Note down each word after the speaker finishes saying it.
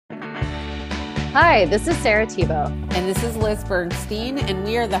Hi, this is Sarah Tebow. And this is Liz Bernstein, and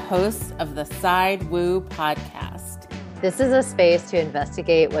we are the hosts of the Side Woo podcast. This is a space to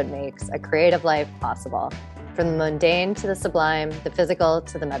investigate what makes a creative life possible, from the mundane to the sublime, the physical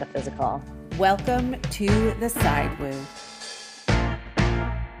to the metaphysical. Welcome to the Side Woo.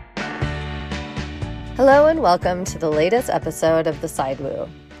 Hello and welcome to the latest episode of the Side Woo.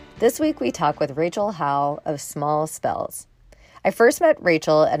 This week we talk with Rachel Howe of Small Spells. I first met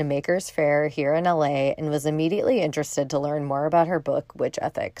Rachel at a maker's fair here in LA and was immediately interested to learn more about her book, Witch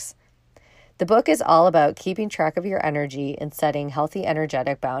Ethics. The book is all about keeping track of your energy and setting healthy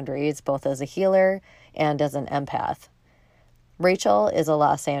energetic boundaries, both as a healer and as an empath. Rachel is a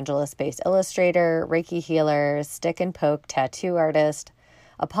Los Angeles-based illustrator, Reiki healer, stick and poke tattoo artist,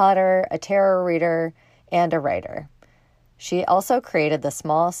 a potter, a tarot reader, and a writer. She also created the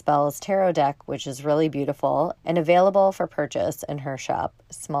Small Spells tarot deck, which is really beautiful and available for purchase in her shop,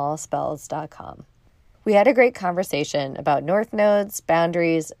 smallspells.com. We had a great conversation about north nodes,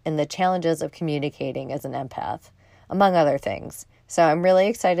 boundaries, and the challenges of communicating as an empath, among other things. So I'm really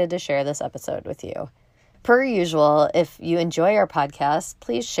excited to share this episode with you. Per usual, if you enjoy our podcast,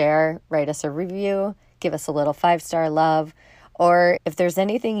 please share, write us a review, give us a little 5-star love, or if there's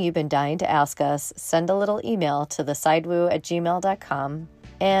anything you've been dying to ask us, send a little email to thesidewoo@gmail.com.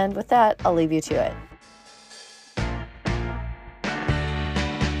 And with that, I'll leave you to it.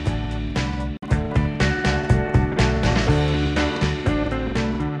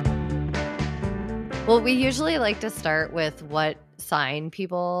 Well, we usually like to start with what sign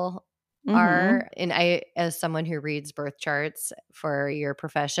people are. And I, as someone who reads birth charts for your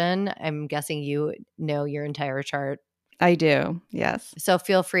profession, I'm guessing you know your entire chart. I do, yes. So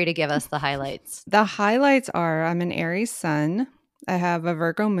feel free to give us the highlights. The highlights are I'm an Aries sun. I have a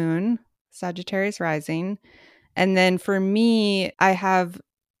Virgo moon, Sagittarius rising. And then for me, I have,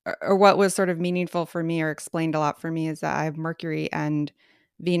 or what was sort of meaningful for me or explained a lot for me is that I have Mercury and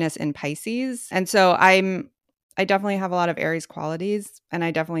Venus in Pisces. And so I definitely have a lot of Aries qualities and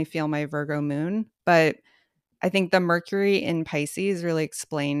I definitely feel my Virgo moon. But I think the Mercury in Pisces really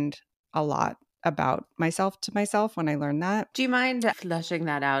explained a lot about myself to myself when I learned that. Do you mind fleshing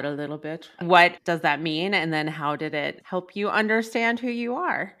that out a little bit? What does that mean? And then how did it help you understand who you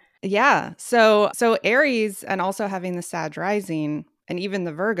are? Yeah. So Aries and also having the Sag rising and even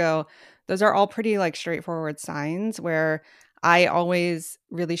the Virgo, those are all pretty like straightforward signs where I always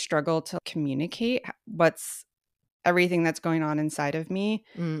really struggle to communicate what's everything that's going on inside of me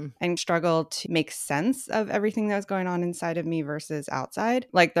and struggle to make sense of everything that's going on inside of me versus outside.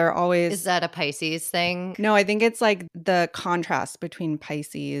 Like they're always... Is that a Pisces thing? No, I think it's like the contrast between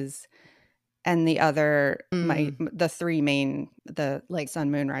Pisces and the other, the three main, the like sun,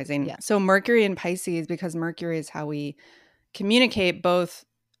 moon, rising. Yeah. So Mercury and Pisces, because Mercury is how we communicate both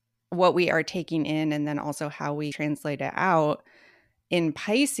what we are taking in and then also how we translate it out. In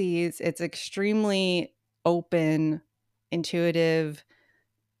Pisces, it's extremely open, intuitive,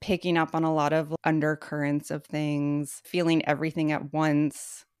 picking up on a lot of undercurrents of things, feeling everything at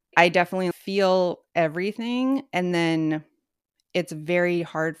once. I definitely feel everything. And then it's very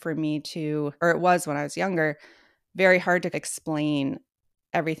hard for me to, or it was when I was younger, very hard to explain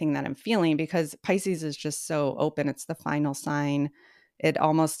everything that I'm feeling because Pisces is just so open. It's the final sign. It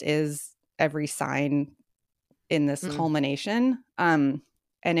almost is every sign in this culmination.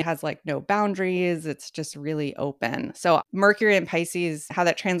 And it has like no boundaries. It's just really open. So Mercury in Pisces, how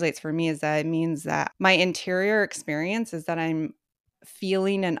that translates for me is that it means that my interior experience is that I'm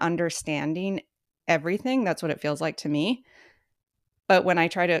feeling and understanding everything. That's what it feels like to me. But when I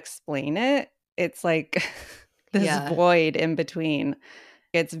try to explain it, it's like this void in between.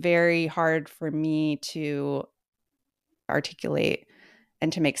 It's very hard for me to articulate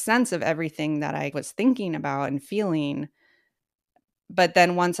and to make sense of everything that I was thinking about and feeling. But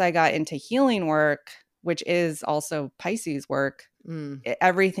then once I got into healing work, which is also Pisces work,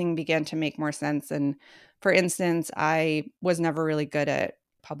 everything began to make more sense. And for instance, I was never really good at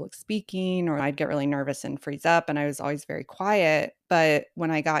public speaking, or I'd get really nervous and freeze up, and I was always very quiet. But when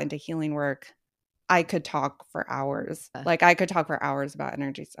I got into healing work, I could talk for hours. Like I could talk for hours about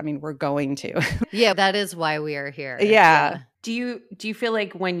energies. I mean, we're going to. Yeah, that is why we are here. Yeah. Do you feel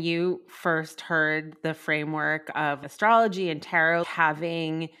like when you first heard the framework of astrology and tarot,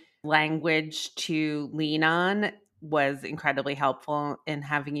 having language to lean on was incredibly helpful in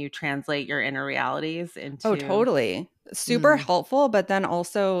having you translate your inner realities into... Oh, totally. Super helpful, but then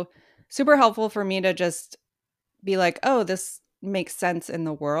also super helpful for me to just be like, oh, this makes sense in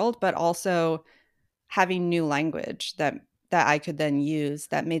the world, but also having new language that I could then use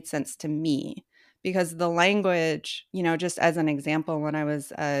that made sense to me. because the language, just as an example, when I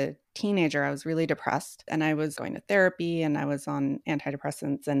was a teenager, I was really depressed and I was going to therapy and I was on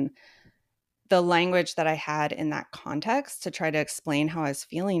antidepressants, and the language that I had in that context to try to explain how I was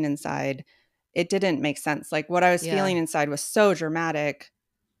feeling inside, it didn't make sense. Like what I was feeling inside was so dramatic.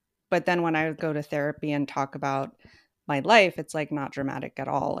 But then when I would go to therapy and talk about my life, it's like not dramatic at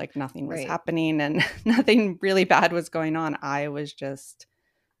all. Like nothing was happening and nothing really bad was going on. I was just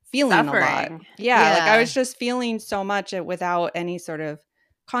feeling a lot. Yeah, like I was just feeling so much without any sort of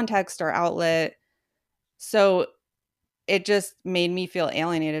context or outlet. So it just made me feel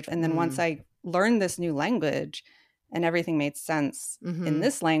alienated. And then once I learned this new language and everything made sense in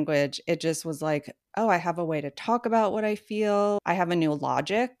this language, it just was like, oh, I have a way to talk about what I feel. I have a new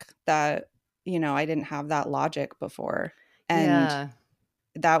logic that, I didn't have that logic before. And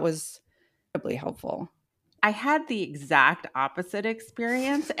that was incredibly helpful. I had the exact opposite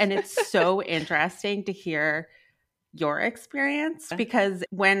experience, and it's so interesting to hear your experience, because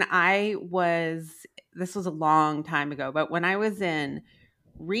when this was a long time ago, but when I was in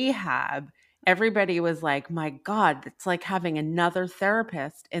rehab, everybody was like, my God, it's like having another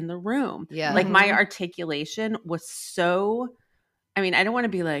therapist in the room. Yeah. Like my articulation was so, I mean, I don't want to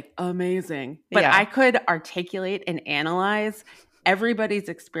be like amazing, but I could articulate and analyze everybody's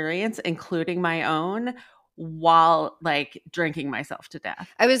experience, including my own, while like drinking myself to death.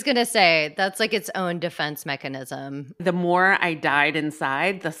 I was going to say that's like its own defense mechanism. The more I died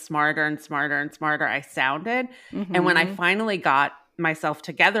inside, the smarter and smarter and smarter I sounded. And when I finally got myself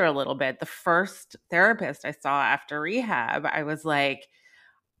together a little bit, the first therapist I saw after rehab, I was like,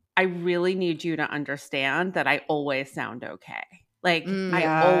 I really need you to understand that I always sound okay. Like I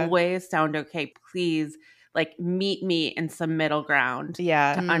always sound okay. Please, like meet me in some middle ground to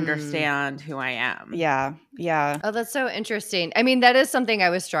understand who I am. Yeah. Oh, that's so interesting. I mean, that is something I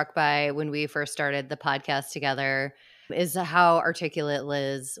was struck by when we first started the podcast together, is how articulate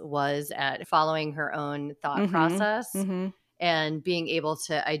Liz was at following her own thought process and being able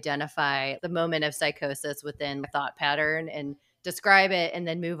to identify the moment of psychosis within the thought pattern and describe it and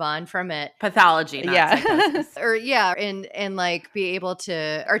then move on from it. Pathology, not psychosis. Or and like be able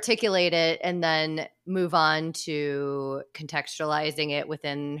to articulate it and then move on to contextualizing it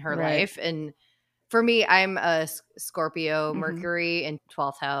within her life. And for me, I'm a Scorpio Mercury in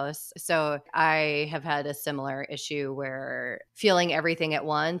 12th house. So I have had a similar issue where feeling everything at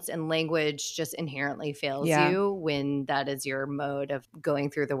once and language just inherently fails you when that is your mode of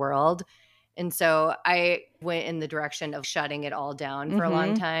going through the world. And so I went in the direction of shutting it all down for a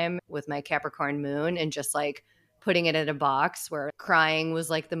long time with my Capricorn moon and just like putting it in a box where crying was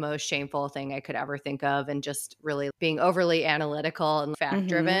like the most shameful thing I could ever think of, and just really being overly analytical and fact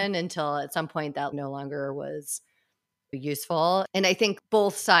driven until at some point that no longer was useful. And I think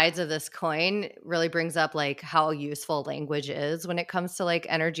both sides of this coin really brings up like how useful language is when it comes to like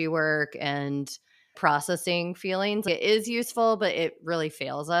energy work and processing feelings. It is useful, but it really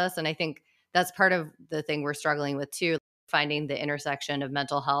fails us. And I think that's part of the thing we're struggling with too, finding the intersection of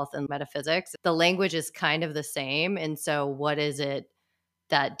mental health and metaphysics. The language is kind of the same. And so what is it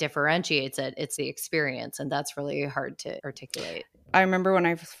that differentiates it? It's the experience. And that's really hard to articulate. I remember when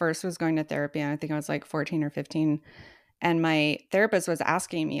I first was going to therapy, I think I was like 14 or 15, and my therapist was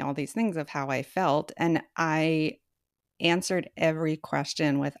asking me all these things of how I felt. And I answered every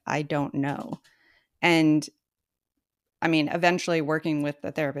question with, I don't know. And I mean, eventually working with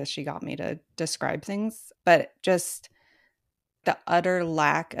the therapist, she got me to describe things, but just the utter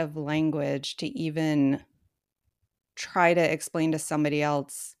lack of language to even try to explain to somebody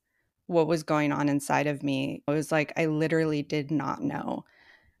else what was going on inside of me. It was like, I literally did not know.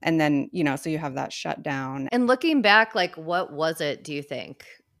 And then, so you have that shutdown. And looking back, like, what was it, do you think?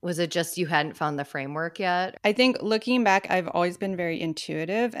 Was it just you hadn't found the framework yet? I think looking back, I've always been very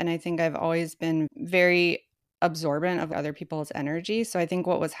intuitive, and I think I've always been very absorbent of other people's energy. So I think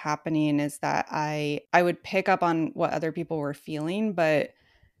what was happening is that I would pick up on what other people were feeling, but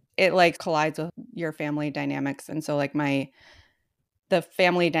it like collides with your family dynamics. And so like the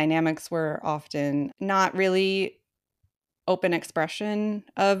family dynamics were often not really open expression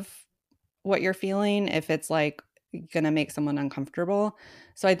of what you're feeling if it's like going to make someone uncomfortable.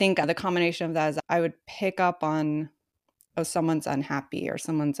 So I think the combination of that is I would pick up on, oh, someone's unhappy or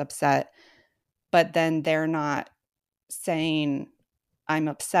someone's upset, but then they're not saying I'm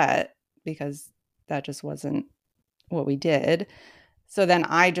upset because that just wasn't what we did. So then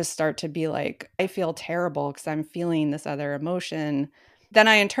I just start to be like, I feel terrible because I'm feeling this other emotion. Then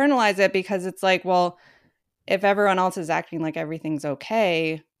I internalize it because it's like, well, if everyone else is acting like everything's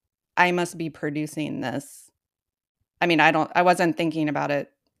okay, I must be producing this. I mean, I wasn't thinking about it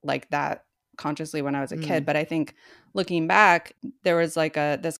like that consciously when I was a kid. But I think looking back, there was like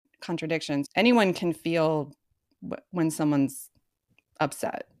this contradiction. Anyone can feel when someone's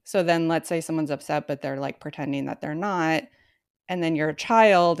upset. So then let's say someone's upset, but they're like pretending that they're not. And then you're a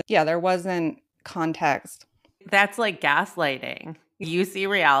child. Yeah, there wasn't context. That's like gaslighting. You see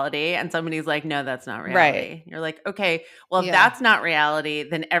reality and somebody's like, no, that's not reality. Right. You're like, okay, well, if Yeah. that's not reality,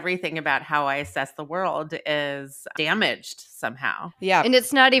 then everything about how I assess the world is damaged somehow. Yeah. And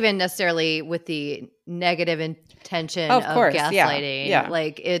it's not even necessarily with the negative intention Of of course, gaslighting. yeah.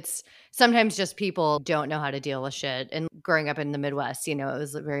 Like it's sometimes just people don't know how to deal with shit. And growing up in the Midwest, you know, it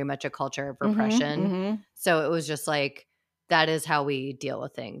was very much a culture of repression. So it was just like, that is how we deal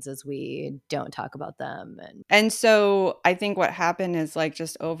with things, is we don't talk about them. And so I think what happened is like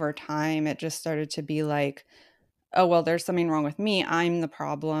just over time, it just started to be like, oh, well, there's something wrong with me. I'm the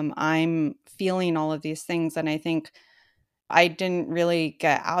problem. I'm feeling all of these things. And I think I didn't really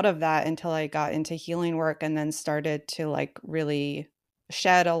get out of that until I got into healing work and then started to like really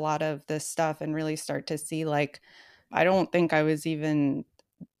shed a lot of this stuff and really start to see like, I don't think I was even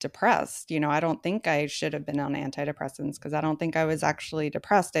depressed. You know, I don't think I should have been on antidepressants because I don't think I was actually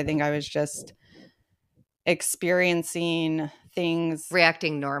depressed. I think I was just experiencing things,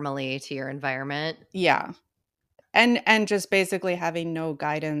 reacting normally to your environment. Yeah. And just basically having no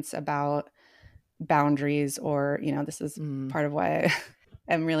guidance about boundaries or, you know, this is part of why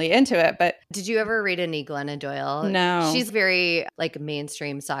I am really into it. But did you ever read any Glennon Doyle? No. She's very like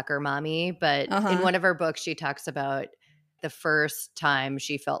mainstream soccer mommy, but in one of her books, she talks about the first time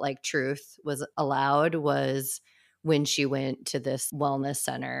she felt like truth was allowed was when she went to this wellness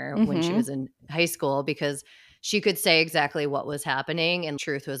center when she was in high school, because she could say exactly what was happening and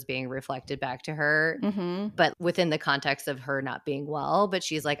truth was being reflected back to her, but within the context of her not being well. But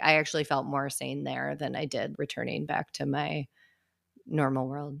she's like, I actually felt more sane there than I did returning back to my normal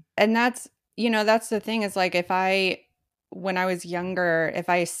world. And that's, you know, that's the thing is like when I was younger, if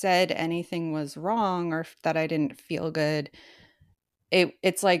I said anything was wrong or that I didn't feel good,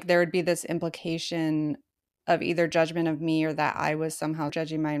 it's like there would be this implication of either judgment of me or that I was somehow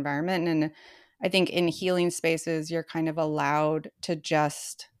judging my environment. And I think in healing spaces, you're kind of allowed to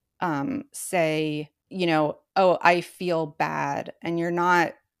just say, you know, oh, I feel bad. And you're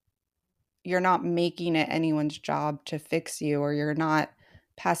not making it anyone's job to fix you, or you're not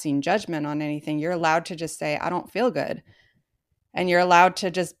passing judgment on anything. You're allowed to just say, I don't feel good. And you're allowed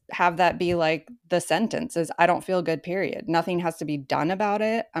to just have that be like the sentence is, I don't feel good, period. Nothing has to be done about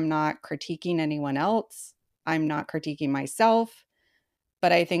it. I'm not critiquing anyone else. I'm not critiquing myself.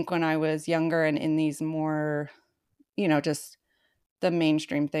 But I think when I was younger and in these more, you know, just the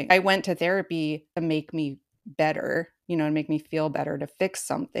mainstream thing, I went to therapy to make me better, you know, to make me feel better, to fix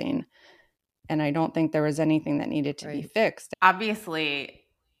something. And I don't think there was anything that needed to be fixed. Obviously,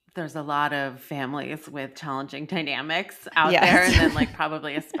 there's a lot of families with challenging dynamics out there. And then like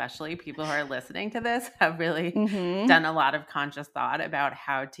probably especially people who are listening to this have really done a lot of conscious thought about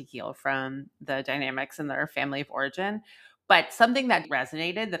how to heal from the dynamics in their family of origin. But something that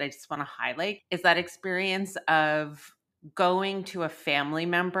resonated that I just want to highlight is that experience of going to a family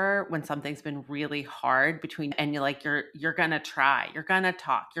member when something's been really hard between, and you're like, you're going to try, you're going to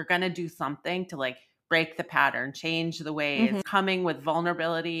talk, you're going to do something to like break the pattern, change the ways, coming with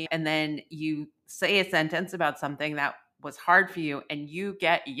vulnerability. And then you say a sentence about something that was hard for you and you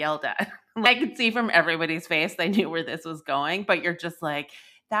get yelled at. I could see from everybody's face, they knew where this was going, but you're just like,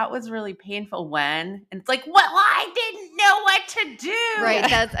 that was really painful when, and it's like, well, I didn't know what to do.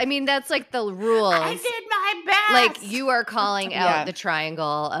 Right. That's like the rules. I did my best. Like you are calling out the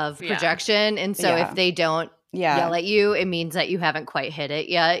triangle of projection. And so if they don't yell at you, it means that you haven't quite hit it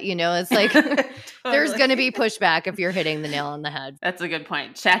yet. You know, it's like there's going to be pushback if you're hitting the nail on the head. That's a good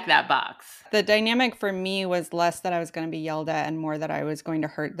point. Check that box. The dynamic for me was less that I was going to be yelled at and more that I was going to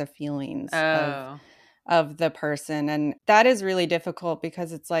hurt the feelings of the person. And that is really difficult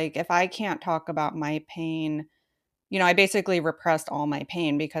because it's like, if I can't talk about my pain, you know, I basically repressed all my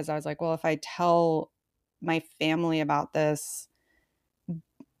pain because I was like, well, if I tell my family about this,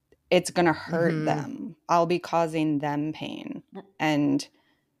 it's going to hurt them. I'll be causing them pain. And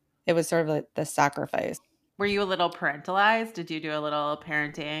it was sort of like the sacrifice. Were you a little parentalized? Did you do a little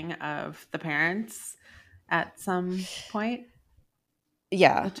parenting of the parents at some point?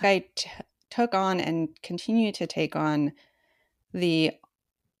 Yeah. I took on and continue to take on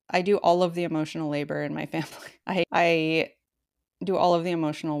I do all of the emotional labor in my family. I do all of the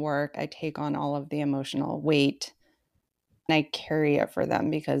emotional work. I take on all of the emotional weight. And I carry it for them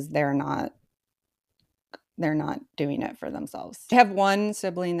because they're not doing it for themselves. I have one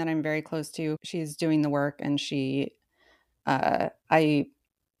sibling that I'm very close to. She's doing the work and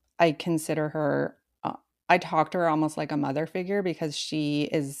I I consider her, I talk to her almost like a mother figure because she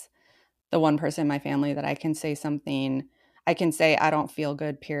is the one person in my family that I can say something. I can say, I don't feel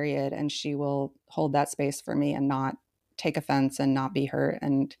good, period. And she will hold that space for me and not take offense and not be hurt.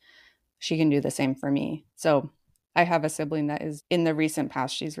 And she can do the same for me. So I have a sibling that is in the recent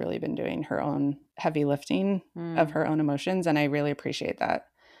past, she's really been doing her own heavy lifting of her own emotions. And I really appreciate that.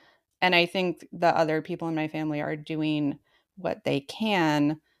 And I think the other people in my family are doing what they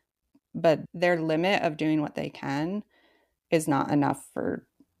can, but their limit of doing what they can is not enough for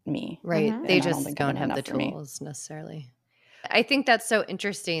me. Right. Mhm. They And I don't just think it'll don't be have the enough for me. tools necessarily. I think that's so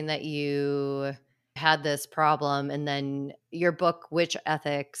interesting that you had this problem and then your book, Witch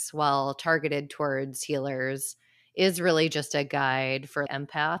Ethics, while targeted towards healers, is really just a guide for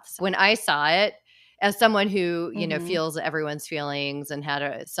empaths. When I saw it, as someone who, feels everyone's feelings and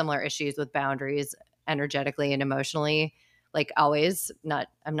had similar issues with boundaries energetically and emotionally, like always,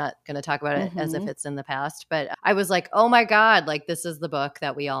 I'm not going to talk about it as if it's in the past, but I was like, oh my God, like this is the book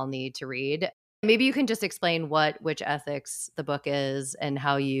that we all need to read. Maybe you can just explain what Witch Ethics the book is and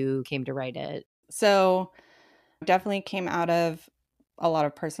how you came to write it. So definitely came out of a lot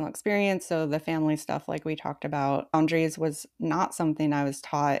of personal experience. So the family stuff, like we talked about, boundaries was not something I was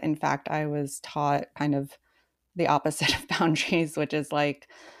taught. In fact, I was taught kind of the opposite of boundaries, which is like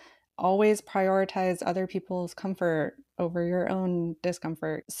always prioritize other people's comfort over your own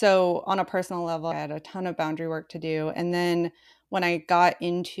discomfort. So on a personal level, I had a ton of boundary work to do. And then when I got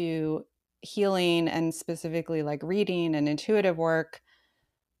into healing and specifically like reading and intuitive work,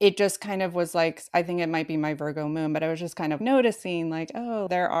 it just kind of was like, I think it might be my Virgo moon, but I was just kind of noticing like, oh,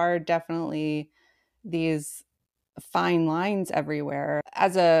 there are definitely these fine lines everywhere.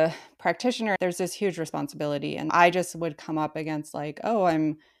 As a practitioner, there's this huge responsibility. And I just would come up against like, oh,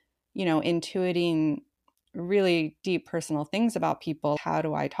 I'm, intuiting really deep personal things about people. How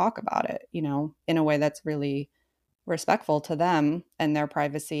do I talk about it, in a way that's really respectful to them and their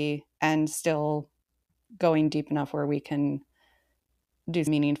privacy and still going deep enough where we can do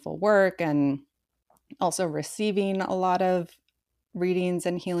meaningful work and also receiving a lot of readings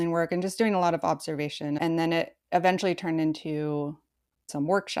and healing work and just doing a lot of observation. And then it eventually turned into some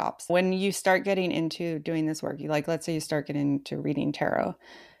workshops. When you start getting into doing this work, let's say you start getting into reading tarot,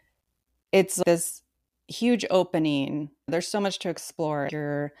 it's this huge opening. There's so much to explore.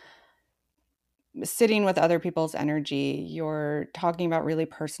 You're sitting with other people's energy. You're talking about really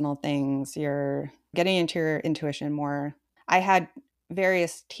personal things. You're getting into your intuition more. I had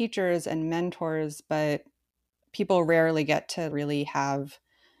various teachers and mentors, but people rarely get to really have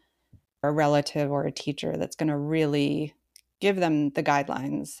a relative or a teacher that's going to really give them the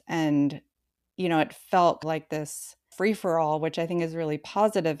guidelines. And, it felt like this free for all, which I think is really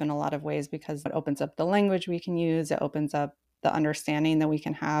positive in a lot of ways because it opens up the language we can use. It opens up the understanding that we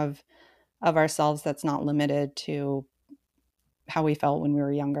can have of ourselves that's not limited to how we felt when we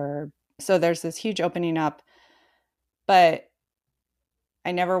were younger. So there's this huge opening up, but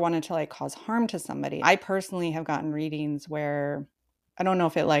I never wanted to cause harm to somebody. I personally have gotten readings where I don't know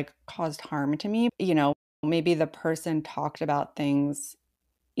if it caused harm to me. Maybe the person talked about things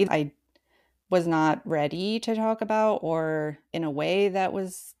I was not ready to talk about or in a way that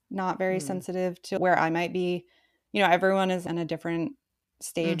was not very sensitive to where I might be. Everyone is in a different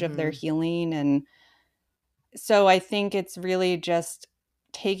stage of their healing. And so I think it's really just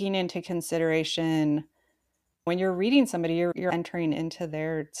taking into consideration when you're reading somebody, you're entering into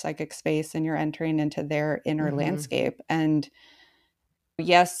their psychic space and you're entering into their inner landscape. And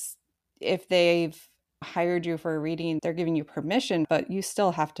yes, if they've hired you for a reading, they're giving you permission, but you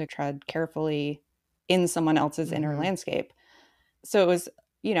still have to tread carefully in someone else's inner landscape. So it was,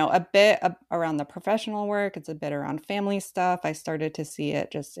 a bit around the professional work. It's a bit around family stuff. I started to see it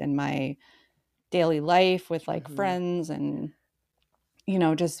just in my daily life with friends and,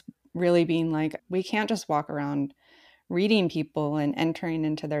 just really being we can't just walk around reading people and entering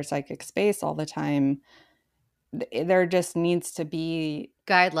into their psychic space all the time. There just needs to be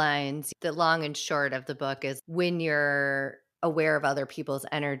guidelines. The long and short of the book is when you're aware of other people's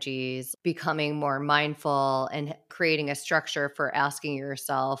energies, becoming more mindful and creating a structure for asking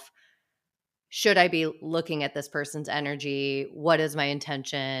yourself, should I be looking at this person's energy? What is my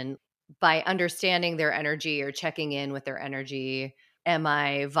intention? By understanding their energy or checking in with their energy, am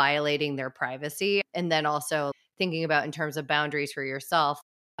I violating their privacy? And then also thinking about in terms of boundaries for yourself,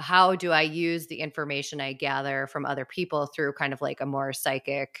 how do I use the information I gather from other people through kind of like a more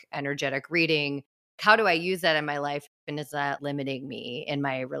psychic, energetic reading? How do I use that in my life? And is that limiting me in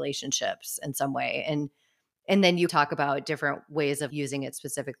my relationships in some way? And then you talk about different ways of using it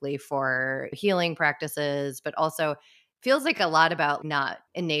specifically for healing practices, but also Feels like a lot about not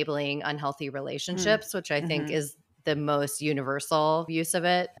enabling unhealthy relationships, which I think Mhm. is the most universal use of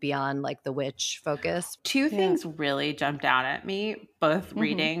it beyond like the witch focus. Two Yeah. things really jumped out at me, both Mhm.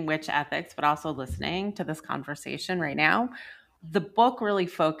 reading Witch Ethics, but also listening to this conversation right now. The book really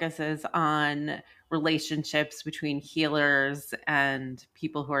focuses on relationships between healers and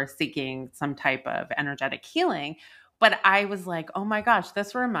people who are seeking some type of energetic healing. But I was like, oh my gosh,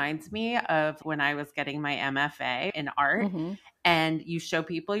 this reminds me of when I was getting my MFA in art. Mhm. And you show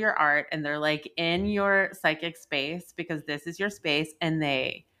people your art, and they're like in your psychic space because this is your space, and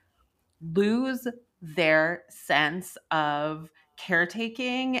they lose their sense of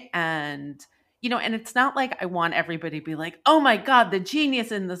caretaking. And and it's not like I want everybody to be like, oh my god, the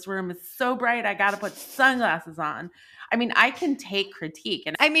genius in this room is so bright, I gotta put sunglasses on. I mean, I can take critique,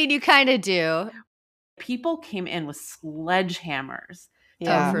 and I mean, you kind of do. people came in with sledgehammers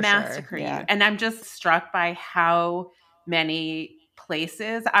to Oh, for massacre sure. you. Yeah. And I'm just struck by how many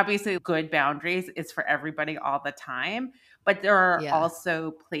places, obviously, good boundaries is for everybody all the time, but there are Yeah.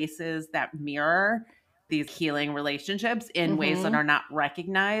 also places that mirror these healing relationships in ways that Mhm. are not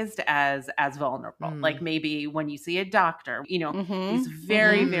recognized as vulnerable. Like maybe when you see a doctor, these Mhm.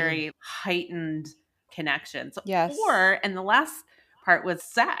 very, Mhm. very heightened connections. Yes. And the last part was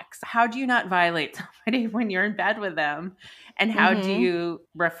sex. How do you not violate somebody when you're in bed with them? And how do Mhm. you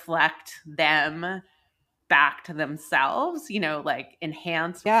reflect them back to themselves? Like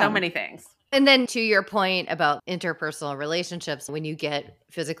enhance Yeah. so many things. And then to your point about interpersonal relationships, when you get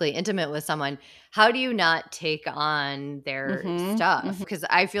physically intimate with someone, how do you not take on their Mhm. stuff? Mhm. Because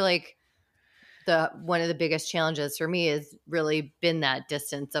I feel like one of the biggest challenges for me has really been that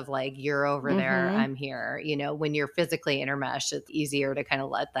distance of like, you're over there, Mhm. I'm here. When you're physically intermeshed, it's easier to kind of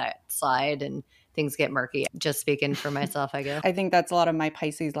let that slide and things get murky. Just speaking for myself, I guess. I think that's a lot of my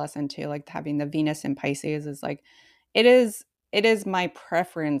Pisces lesson too, like having the Venus in Pisces is like it is my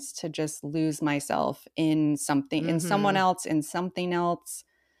preference to just lose myself in something, in someone else, in something else.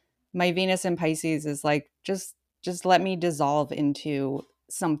 My Venus in Pisces is like just let me dissolve into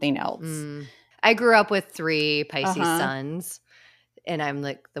something else. I grew up with 3 Pisces Uh-huh. sons, and I'm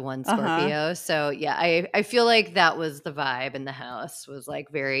like the one Uh-huh. Scorpio. So yeah, I feel like that was the vibe in the house, was like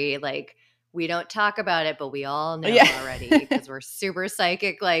very like, we don't talk about it, but we all know Yeah. already because we're super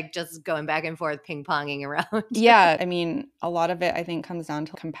psychic, like just going back and forth, ping ponging around. Yeah, I mean, a lot of it I think comes down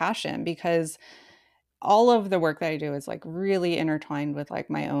to compassion because all of the work that I do is like really intertwined with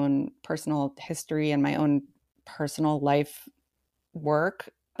like my own personal history and my own personal life work.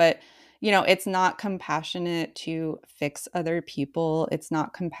 But, it's not compassionate to fix other people. It's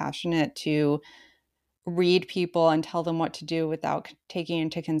not compassionate to read people and tell them what to do without taking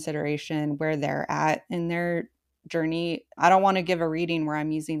into consideration where they're at in their journey. I don't want to give a reading where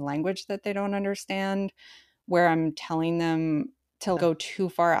I'm using language that they don't understand, where I'm telling them to go too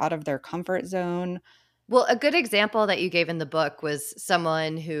far out of their comfort zone. Well, a good example that you gave in the book was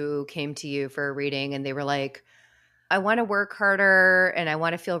someone who came to you for a reading and they were like, I want to work harder and I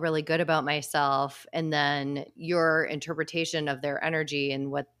want to feel really good about myself. And then your interpretation of their energy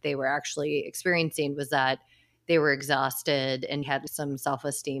and what they were actually experiencing was that they were exhausted and had some self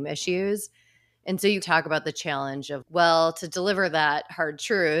esteem issues. And so you talk about the challenge of, well, to deliver that hard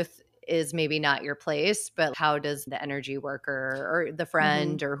truth is maybe not your place, but how does the energy worker or the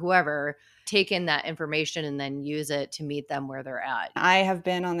friend or whoever take in that information and then use it to meet them where they're at? I have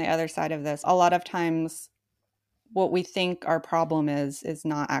been on the other side of this. A lot of times what we think our problem is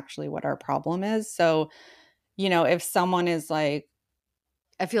not actually what our problem is. So, if someone is like,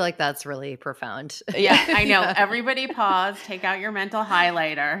 I feel like that's really profound. Yeah, I know. Everybody pause, take out your mental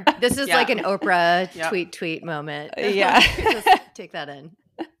highlighter. This is Yeah. like an Oprah Yep. tweet moment. Yeah. Just take that in.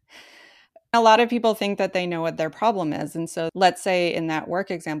 A lot of people think that they know what their problem is. And so let's say in that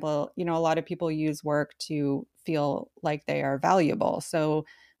work example, a lot of people use work to feel like they are valuable. So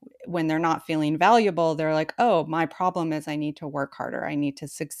when they're not feeling valuable, they're like, oh, my problem is I need to work harder. I need to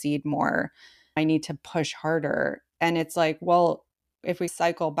succeed more. I need to push harder. And it's like, well, if we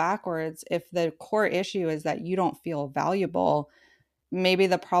cycle backwards, if the core issue is that you don't feel valuable, maybe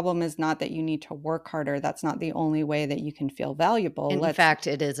the problem is not that you need to work harder. That's not the only way that you can feel valuable. In fact,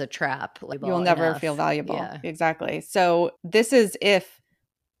 it is a trap. You'll never feel valuable. Yeah. Exactly. So this is if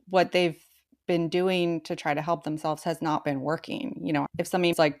what they've been doing to try to help themselves has not been working. If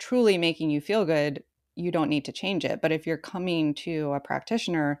something's like truly making you feel good, you don't need to change it. But if you're coming to a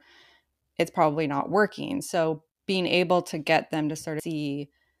practitioner, it's probably not working. So being able to get them to sort of see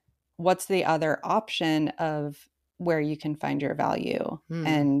what's the other option of where you can find your value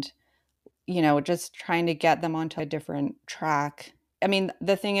and just trying to get them onto a different track. I mean,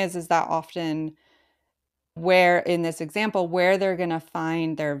 the thing is that often Where in this example, where they're going to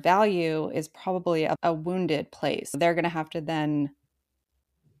find their value is probably a wounded place. They're going to have to then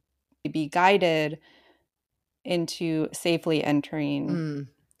be guided into safely entering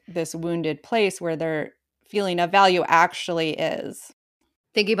this wounded place where their feeling of value actually is.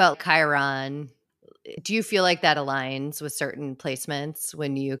 Thinking about Chiron, do you feel like that aligns with certain placements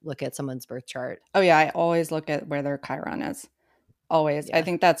when you look at someone's birth chart? Oh yeah, I always look at where their Chiron is. Always. Yeah. I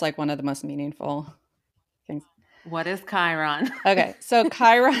think that's like one of the most meaningful things. What is Chiron? Okay, so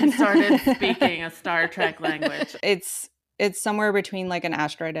Chiron You started speaking a Star Trek language. It's somewhere between like an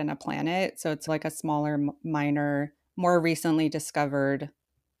asteroid and a planet. So it's like a smaller, minor, more recently discovered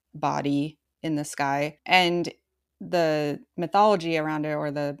body in the sky. And the mythology around it, or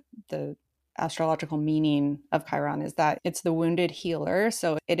the astrological meaning of Chiron, is that it's the wounded healer.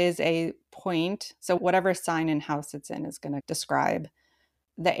 So it is a point. So whatever sign and house it's in is going to describe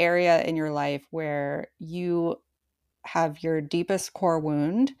the area in your life where you have your deepest core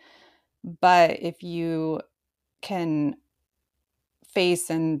wound. But if you can face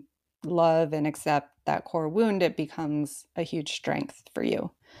and love and accept that core wound, it becomes a huge strength for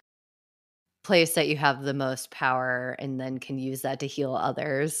you. Place that you have the most power and then can use that to heal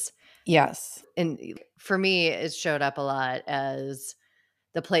others. Yes. And for me, it showed up a lot as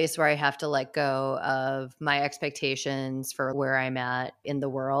the place where I have to let go of my expectations for where I'm at in the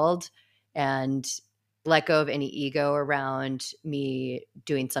world and let go of any ego around me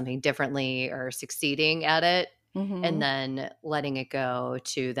doing something differently or succeeding at it. Mm-hmm. And then letting it go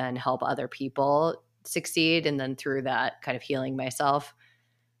to then help other people succeed. And then through that kind of healing myself.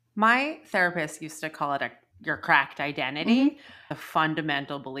 My therapist used to call it your cracked identity, the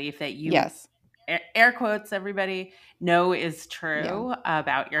fundamental belief that you, yes, air quotes, everybody, know is true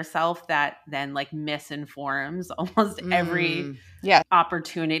about yourself, that then like misinforms almost every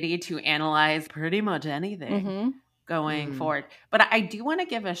opportunity to analyze pretty much anything going forward. But I do want to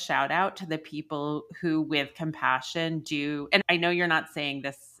give a shout out to the people who with compassion do, and I know you're not saying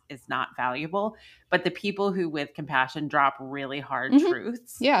this is not valuable, but the people who with compassion drop really hard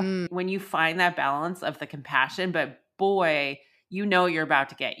truths. Yeah. When you find that balance of the compassion, but boy, you know you're about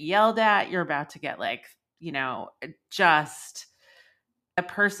to get yelled at, you're about to get like, you know, just a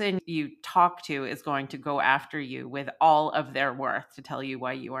person you talk to is going to go after you with all of their worth to tell you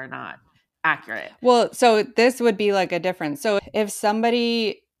why you are not accurate. Well, so this would be like a difference. So if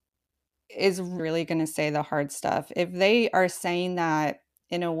somebody is really going to say the hard stuff, if they are saying that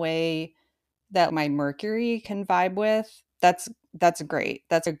in a way that my Mercury can vibe with, that's great.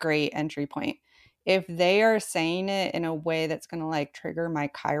 That's a great entry point. If they are saying it in a way that's going to like trigger my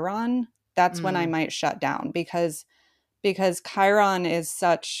Chiron, that's when I might shut down, because Chiron is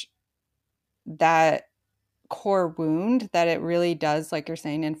such that core wound that it really does, like you're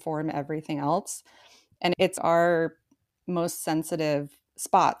saying, inform everything else. And it's our most sensitive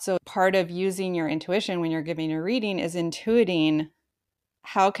spot. So part of using your intuition when you're giving a reading is intuiting,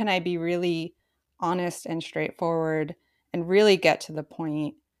 how can I be really honest and straightforward and really get to the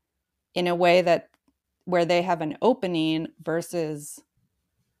point in a way that where they have an opening versus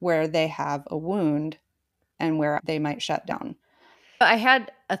where they have a wound and where they might shut down. I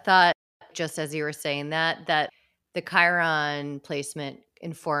had a thought just as you were saying that the Chiron placement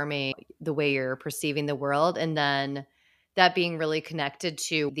informing the way you're perceiving the world, and then that being really connected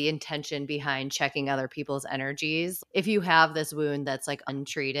to the intention behind checking other people's energies. If you have this wound that's like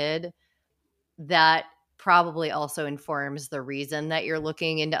untreated, that probably also informs the reason that you're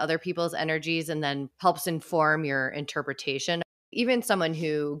looking into other people's energies and then helps inform your interpretation. Even someone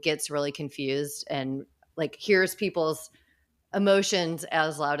who gets really confused and like hears people's emotions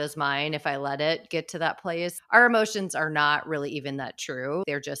as loud as mine, if I let it get to that place, our emotions are not really even that true.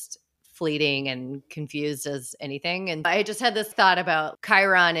 They're just fleeting and confused as anything. And I just had this thought about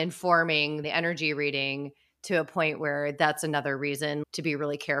Chiron informing the energy reading to a point where that's another reason to be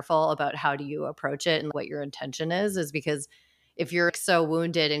really careful about how do you approach it and what your intention is because if you're so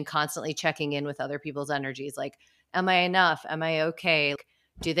wounded and constantly checking in with other people's energies, like, am I enough? Am I okay?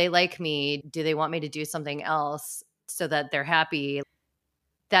 Do they like me? Do they want me to do something else so that they're happy?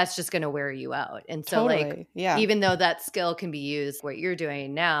 That's just going to wear you out. And so Totally. Even though that skill can be used, what you're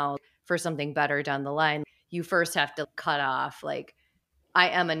doing now for something better down the line, you first have to cut off like, I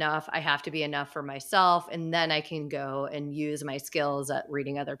am enough. I have to be enough for myself. And then I can go and use my skills at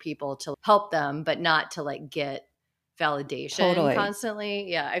reading other people to help them, but not to like get validation constantly.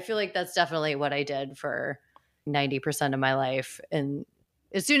 Yeah. I feel like that's definitely what I did for 90% of my life. And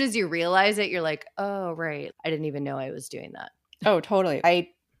as soon as you realize it, you're like, oh, right. I didn't even know I was doing that. Oh, totally.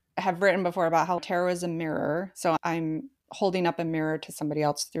 I have written before about how tarot is a mirror. So I'm holding up a mirror to somebody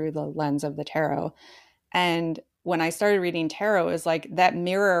else through the lens of the tarot. And when I started reading tarot, it was like that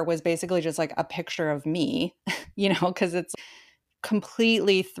mirror was basically just like a picture of me, because it's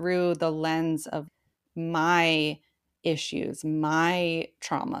completely through the lens of my issues, my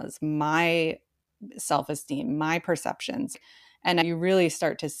traumas, my self-esteem, my perceptions. And you really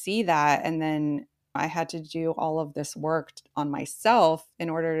start to see that. And then I had to do all of this work on myself in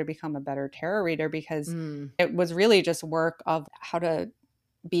order to become a better tarot reader, because it was really just work of how to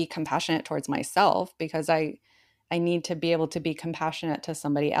be compassionate towards myself, because I need to be able to be compassionate to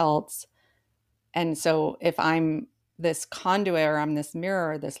somebody else. And so if I'm this conduit, or I'm this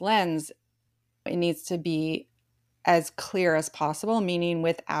mirror, or this lens, it needs to be as clear as possible, meaning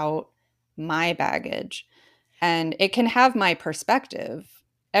without my baggage. And it can have my perspective.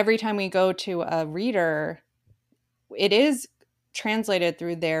 Every time we go to a reader, it is translated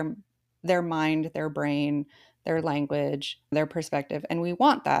through their mind, their brain, their language, their perspective. And we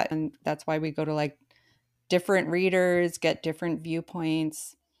want that. And that's why we go to like different readers, get different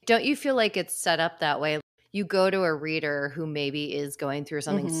viewpoints. Don't you feel like it's set up that way? You go to a reader who maybe is going through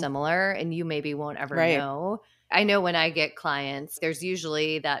something similar, and you maybe won't ever know. I know when I get clients, there's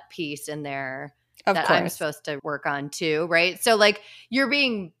usually that piece in there that I'm supposed to work on too, right? So like you're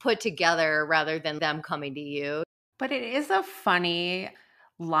being put together rather than them coming to you. But it is a funny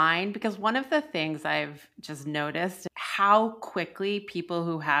line, because one of the things I've just noticed, how quickly people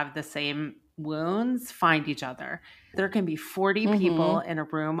who have the same wounds find each other. There can be 40 people in a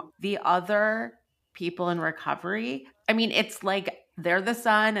room. The other people in recovery, I mean, it's like they're the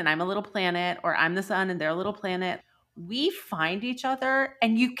sun and I'm a little planet, or I'm the sun and they're a little planet. We find each other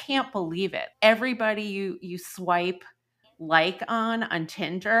and you can't believe it. Everybody you swipe like on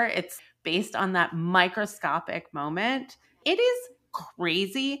Tinder, it's based on that microscopic moment. It is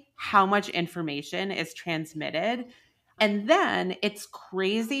crazy how much information is transmitted. And then it's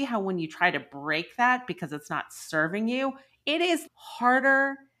crazy how when you try to break that because it's not serving you, it is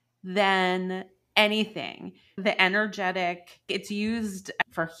harder than anything. The energetic, it's used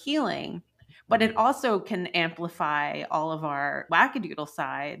for healing, but it also can amplify all of our wackadoodle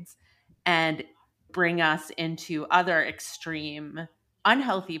sides and bring us into other extreme,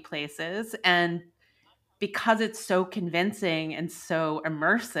 unhealthy places. And because it's so convincing and so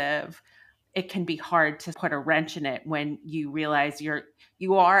immersive, it can be hard to put a wrench in it when you realize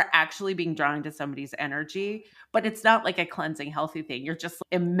you are actually being drawn to somebody's energy, but it's not like a cleansing, healthy thing. You're just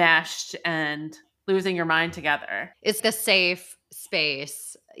enmeshed and losing your mind together. It's the safe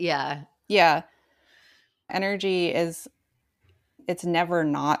space. Yeah. Yeah. Energy it's never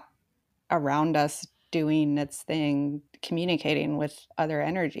not around us, doing its thing, communicating with other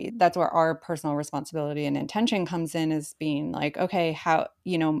energy. That's where our personal responsibility and intention comes in, is being like, okay, how,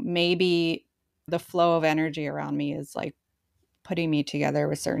 maybe the flow of energy around me is like putting me together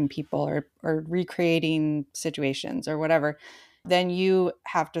with certain people, or recreating situations or whatever. Then you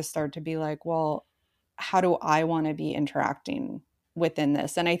have to start to be like, well, how do I want to be interacting within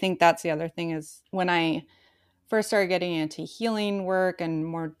this? And I think that's the other thing, is when I first started getting into healing work and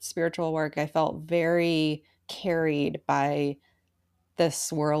more spiritual work, I felt very carried by this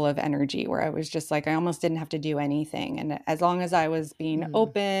swirl of energy, where I was just like, I almost didn't have to do anything. And as long as I was being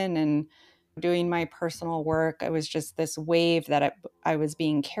open and doing my personal work, it was just this wave that I was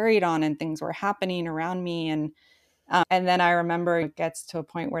being carried on, and things were happening around me. And then I remember it gets to a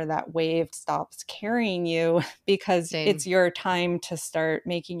point where that wave stops carrying you, because it's your time to start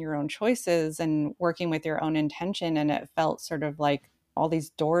making your own choices and working with your own intention. And it felt sort of like all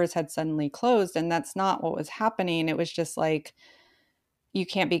these doors had suddenly closed, and that's not what was happening. It was just like, you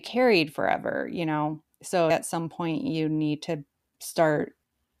can't be carried forever, So at some point you need to start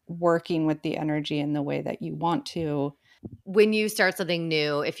working with the energy in the way that you want to. When you start something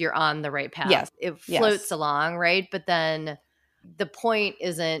new, if you're on the right path, it floats along, right? But then the point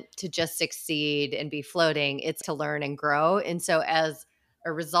isn't to just succeed and be floating, it's to learn and grow. And so as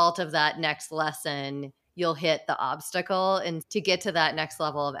a result of that next lesson, you'll hit the obstacle. And to get to that next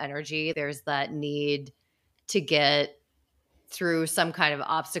level of energy, there's that need to get through some kind of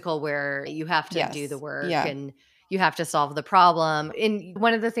obstacle where you have to do the work and you have to solve the problem. And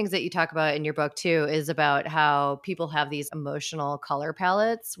one of the things that you talk about in your book too is about how people have these emotional color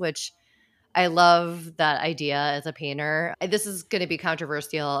palettes, which I love that idea as a painter. This is going to be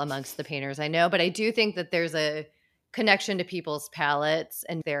controversial amongst the painters, I know, but I do think that there's a connection to people's palettes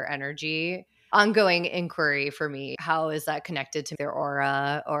and their energy. Ongoing inquiry for me. How is that connected to their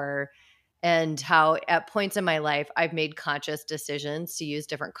aura, and how at points in my life I've made conscious decisions to use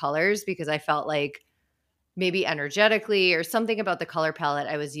different colors because I felt like maybe energetically or something about the color palette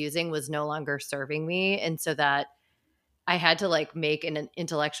I was using was no longer serving me. And so that I had to like make an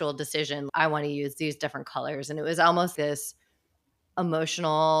intellectual decision. I want to use these different colors. And it was almost this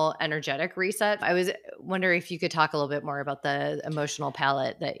emotional, energetic reset. I was wondering if you could talk a little bit more about the emotional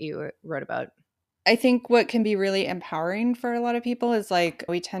palette that you wrote about. I think what can be really empowering for a lot of people is like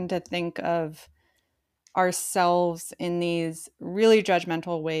we tend to think of ourselves in these really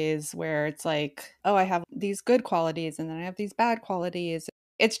judgmental ways where it's like, oh, I have these good qualities and then I have these bad qualities.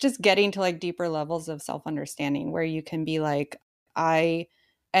 It's just getting to like deeper levels of self-understanding where you can be like, I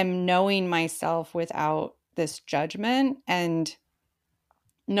am knowing myself without this judgment and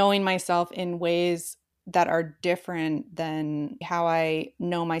knowing myself in ways that are different than how I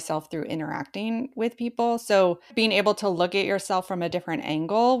know myself through interacting with people. So being able to look at yourself from a different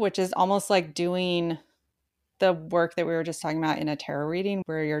angle, which is almost like doing the work that we were just talking about in a tarot reading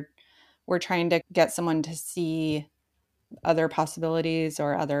where we're trying to get someone to see other possibilities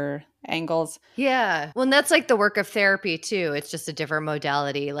or other angles. Yeah. Well, and that's like the work of therapy too. It's just a different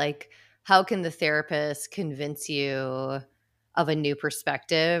modality. Like, how can the therapist convince you of a new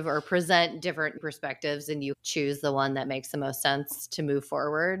perspective or present different perspectives and you choose the one that makes the most sense to move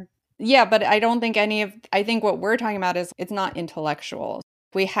forward? Yeah, but I don't think I think what we're talking about is it's not intellectual.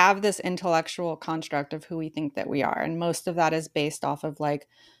 We have this intellectual construct of who we think that we are. And most of that is based off of like,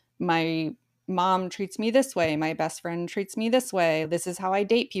 my mom treats me this way, my best friend treats me this way, this is how I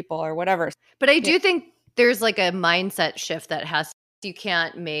date people or whatever. But I do think there's like a mindset shift that you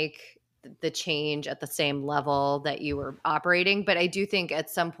can't make the change at the same level that you were operating. But I do think at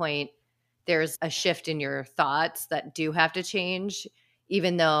some point there's a shift in your thoughts that do have to change,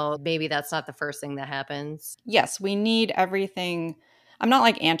 even though maybe that's not the first thing that happens. Yes, we need everything. I'm not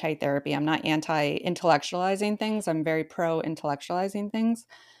like anti-therapy. I'm not anti-intellectualizing things. I'm very pro-intellectualizing things.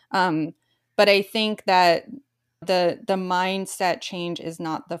 But I think that the mindset change is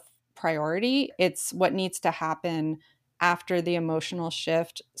not the priority. It's what needs to happen after the emotional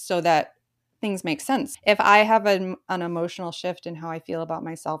shift so that things make sense. If I have an emotional shift in how I feel about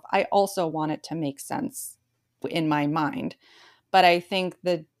myself, I also want it to make sense in my mind. But I think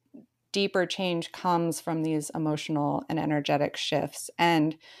the deeper change comes from these emotional and energetic shifts.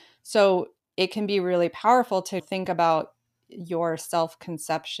 And so it can be really powerful to think about your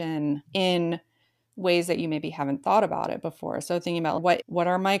self-conception in ways that you maybe haven't thought about it before. So thinking about what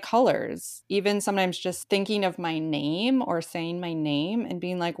are my colors? Even sometimes just thinking of my name or saying my name and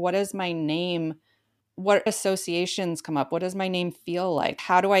being like, what is my name? What associations come up? What does my name feel like?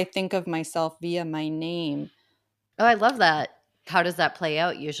 How do I think of myself via my name? Oh, I love that. How does that play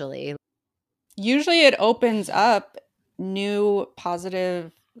out usually? Usually it opens up new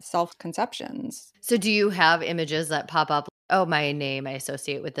positive self-conceptions. So do you have images that pop up? Oh, my name I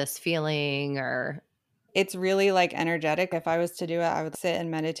associate with this feeling, or It's really like energetic. If I was to do it, I would sit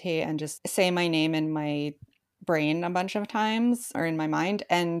and meditate and just say my name in my brain a bunch of times or in my mind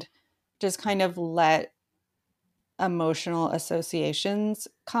and just kind of let emotional associations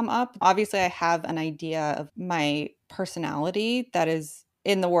come up. Obviously, I have an idea of my personality that is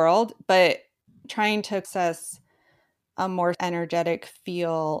in the world, but trying to access a more energetic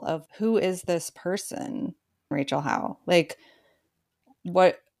feel of who is this person, Rachel Howe? Like,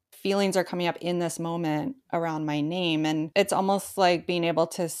 what feelings are coming up in this moment around my name? And it's almost like being able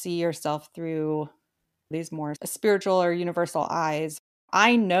to see yourself through these more spiritual or universal eyes.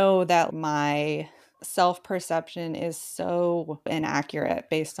 I know that my self-perception is so inaccurate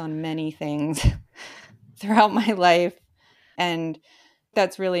based on many things throughout my life. And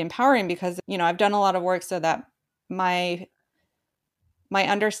that's really empowering because, I've done a lot of work so that my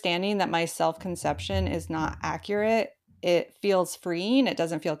understanding that my self-conception is not accurate, it feels freeing. It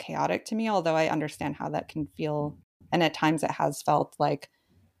doesn't feel chaotic to me, although I understand how that can feel. And at times it has felt like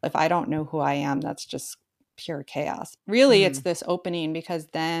if I don't know who I am, that's just pure chaos. Really, it's this opening because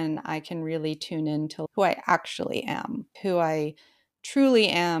then I can really tune into who I actually am, who I truly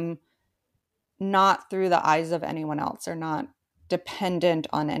am, not through the eyes of anyone else or not dependent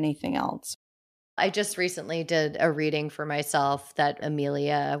on anything else. I just recently did a reading for myself that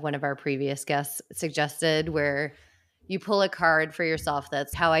Amelia, one of our previous guests, suggested, where you pull a card for yourself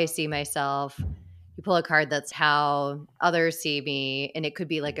that's how I see myself. You pull a card that's how others see me. And it could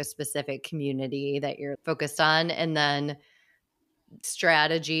be like a specific community that you're focused on. And then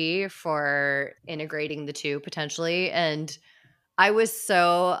strategy for integrating the two potentially. And I was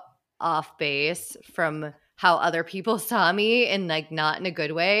so off base from how other people saw me and like not in a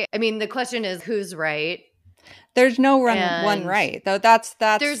good way. I mean, the question is who's right? There's no one right, though. That's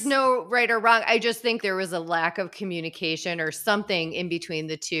there's no right or wrong. I just think there was a lack of communication or something in between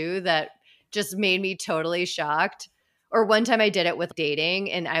the two that just made me totally shocked. Or one time I did it with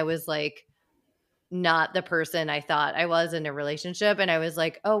dating and I was like, not the person I thought I was in a relationship. And I was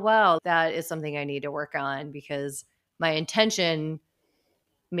like, oh, wow, that is something I need to work on because my intention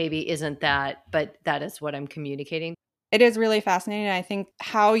maybe isn't that, but that is what I'm communicating. It is really fascinating. I think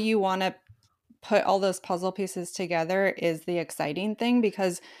how you want to put all those puzzle pieces together is the exciting thing,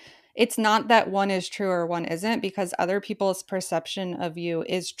 because it's not that one is true or one isn't, because other people's perception of you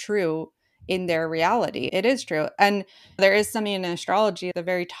is true in their reality. It is true. And there is something in astrology, the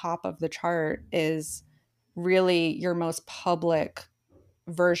very top of the chart is really your most public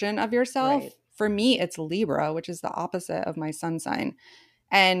version of yourself. Right. For me, it's Libra, which is the opposite of my sun sign.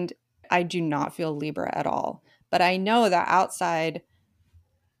 And I do not feel Libra at all. But I know that outside,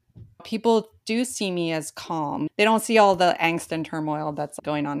 people do see me as calm. They don't see all the angst and turmoil that's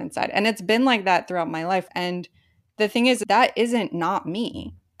going on inside. And it's been like that throughout my life. And the thing is, that isn't not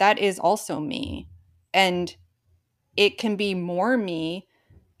me. That is also me. And it can be more me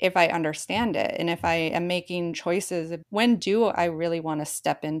if I understand it. And if I am making choices, when do I really want to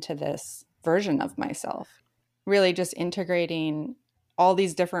step into this version of myself? Really just integrating all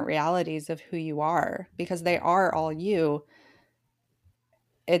these different realities of who you are, because they are all you.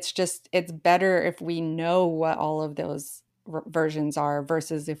 It's better if we know what all of those versions are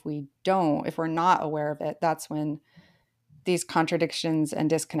versus if we don't, if we're not aware of it. That's when these contradictions and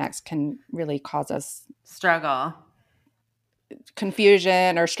disconnects can really cause us struggle,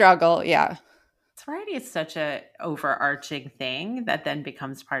 confusion or struggle. Yeah. Variety is such a overarching thing that then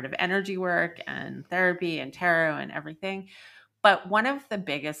becomes part of energy work and therapy and tarot and everything. But one of the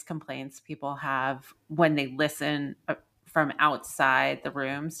biggest complaints people have when they listen from outside the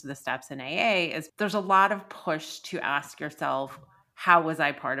rooms to the steps in AA is there's a lot of push to ask yourself, how was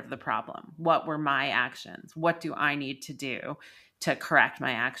I part of the problem? What were my actions? What do I need to do to correct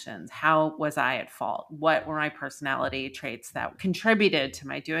my actions? How was I at fault? What were my personality traits that contributed to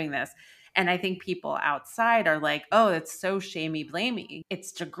my doing this? And I think people outside are like, oh, it's so shamey, blamey.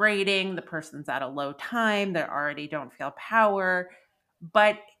 It's degrading. The person's at a low time. They already don't feel power.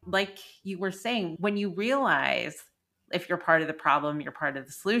 But like you were saying, when you realize if you're part of the problem, you're part of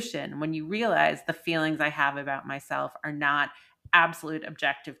the solution. When you realize the feelings I have about myself are not absolute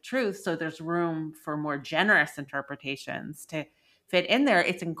objective truth, so there's room for more generous interpretations to fit in there,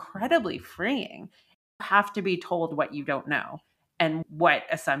 it's incredibly freeing. You have to be told what you don't know and what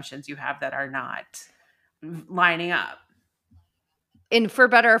assumptions you have that are not lining up. And for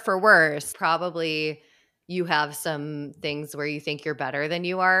better or for worse, probably you have some things where you think you're better than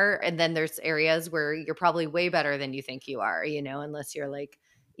you are. And then there's areas where you're probably way better than you think you are, unless you're like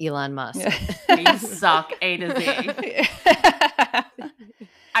Elon Musk. You suck A to Z.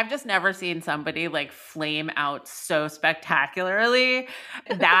 I've just never seen somebody like flame out so spectacularly.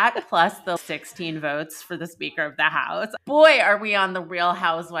 That plus the 16 votes for the Speaker of the House. Boy, are we on the Real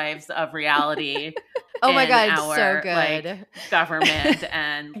Housewives of reality. Oh my God, our, so good. Like, government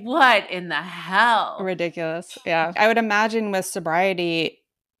and what in the hell? Ridiculous. Yeah. I would imagine with sobriety,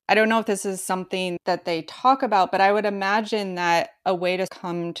 I don't know if this is something that they talk about, but I would imagine that a way to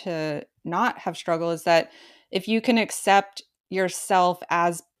come to not have struggle is that if you can accept yourself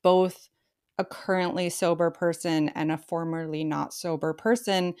as both a currently sober person and a formerly not sober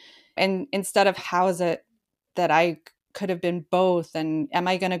person, and instead of how is it that I could have been both, and am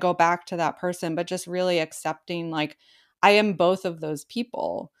I going to go back to that person, but just really accepting like I am both of those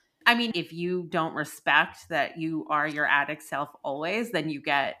people. I mean, if you don't respect that you are your addict self always, then you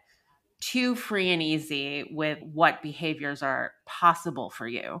get too free and easy with what behaviors are possible for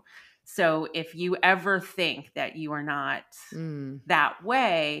you. So if you ever think that you are not that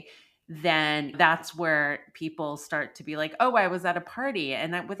way, then that's where people start to be like, oh, I was at a party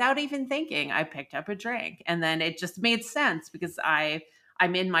and without even thinking, I picked up a drink. And then it just made sense because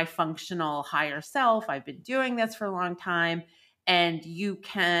I'm in my functional higher self. I've been doing this for a long time. And you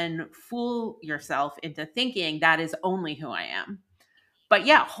can fool yourself into thinking that is only who I am. But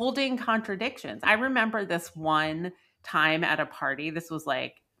yeah, holding contradictions. I remember this one time at a party. This was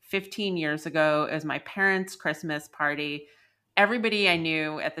like 15 years ago. It was my parents' Christmas party. Everybody I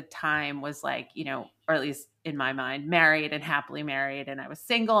knew at the time was like, or at least in my mind, married and happily married. And I was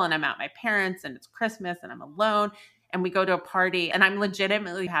single and I'm at my parents' and it's Christmas and I'm alone. And we go to a party and I'm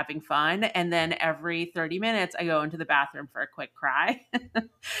legitimately having fun. And then every 30 minutes, I go into the bathroom for a quick cry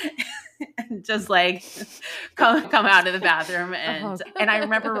and just like come out of the bathroom. And I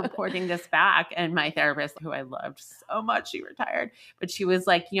remember reporting this back, and my therapist, who I loved so much, she retired, but she was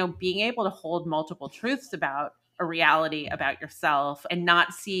like, being able to hold multiple truths about a reality about yourself and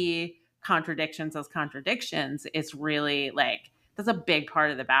not see contradictions as contradictions is really like, that's a big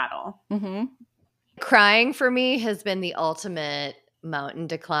part of the battle. Mm-hmm. Crying for me has been the ultimate mountain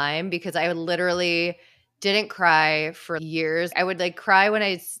to climb because I literally didn't cry for years. I would like cry when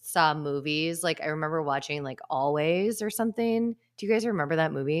I saw movies. Like I remember watching like Always or something. Do you guys remember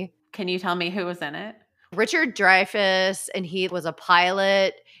that movie? Can you tell me who was in it? Richard Dreyfuss, and he was a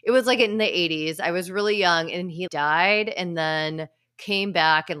pilot. It was like in the 80s. I was really young and he died and then came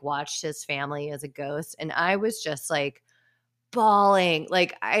back and watched his family as a ghost. And I was just like bawling.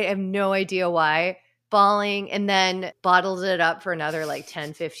 Like I have no idea why. Bawling, and then bottled it up for another like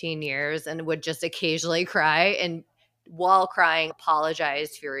 10, 15 years and would just occasionally cry, and while crying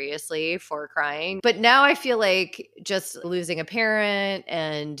apologized furiously for crying. But now I feel like just losing a parent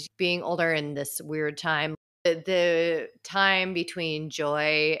and being older in this weird time, the time between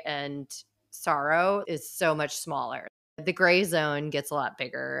joy and sorrow is so much smaller. The gray zone gets a lot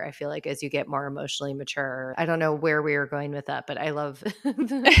bigger, I feel like, as you get more emotionally mature. I don't know where we were going with that, but I love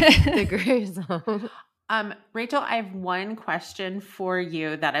the gray zone. Rachel, I have one question for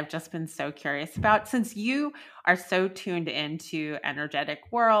you that I've just been so curious about. Since you are so tuned into energetic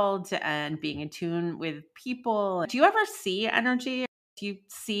world and being in tune with people, do you ever see energy? Do you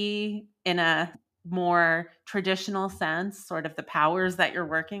see in a more traditional sense sort of the powers that you're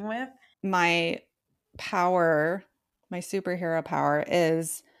working with? My power, my superhero power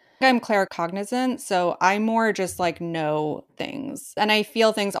is I'm claircognizant. So I more just like know things and I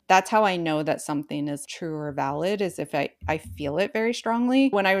feel things. That's how I know that something is true or valid, is if I feel it very strongly.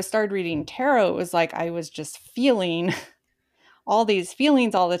 When I started reading tarot, it was like I was just feeling all these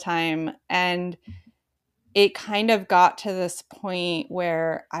feelings all the time. And it kind of got to this point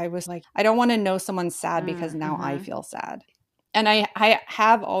where I was like, I don't want to know someone's sad because now I feel sad. And I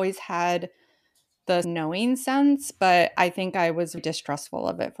have always had the knowing sense, but I think I was distrustful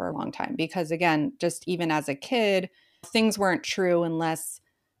of it for a long time because, again, just even as a kid, things weren't true unless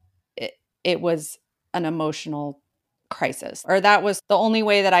it was an emotional crisis, or that was the only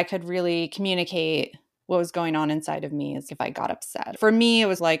way that I could really communicate what was going on inside of me, is if I got upset. For me, it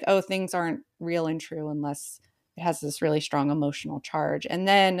was like, oh, things aren't real and true unless it has this really strong emotional charge. And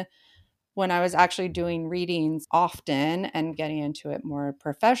then when I was actually doing readings often and getting into it more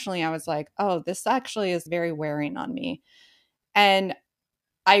professionally, I was like, oh, this actually is very wearing on me. And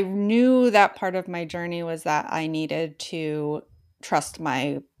I knew that part of my journey was that I needed to trust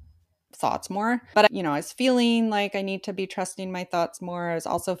my thoughts more. But, I was feeling like I need to be trusting my thoughts more. I was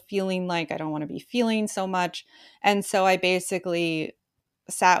also feeling like I don't want to be feeling so much. And so I basically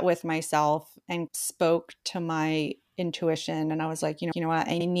sat with myself and spoke to my intuition. And I was like, you know what?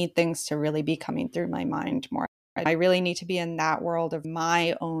 I need things to really be coming through my mind more. I really need to be in that world of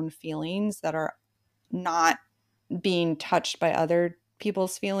my own feelings that are not being touched by other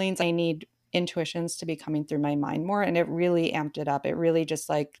people's feelings. I need intuitions to be coming through my mind more. And it really amped it up. It really just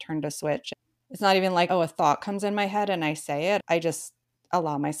like turned a switch. It's not even like, oh, a thought comes in my head and I say it. I just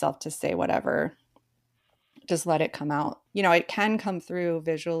allow myself to say whatever. Just let it come out. It can come through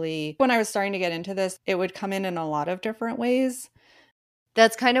visually. When I was starting to get into this, it would come in a lot of different ways.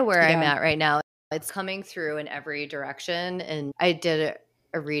 That's kind of where I'm at right now. It's coming through in every direction. And I did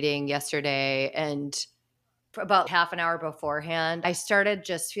a reading yesterday, and about half an hour beforehand, I started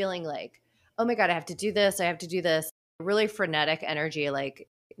just feeling like, oh my God, I have to do this. I have to do this. Really frenetic energy, like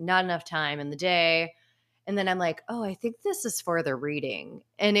not enough time in the day. And then I'm like, oh, I think this is for the reading.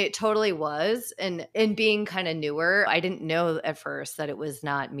 And it totally was. And being kind of newer, I didn't know at first that it was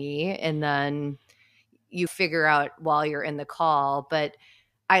not me. And then you figure out while you're in the call. But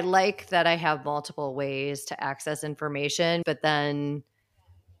I like that I have multiple ways to access information. But then,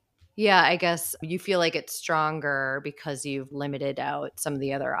 yeah, I guess you feel like it's stronger because you've limited out some of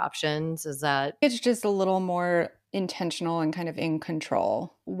the other options. Is that? It's just a little more intentional and kind of in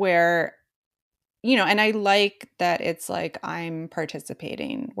control, where and I like that it's like I'm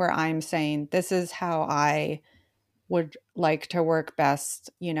participating, where I'm saying, this is how I would like to work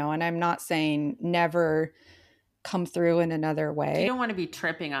best, and I'm not saying never come through in another way. You don't want to be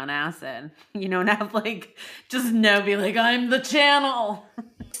tripping on acid. You don't have like, just be like, I'm the channel.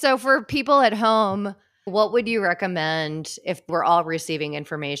 So for people at home, what would you recommend if we're all receiving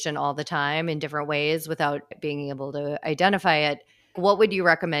information all the time in different ways without being able to identify it? What would you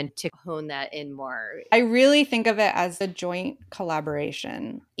recommend to hone that in more? I really think of it as a joint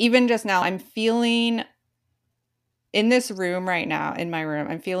collaboration. Even just now, I'm feeling in this room right now, in my room,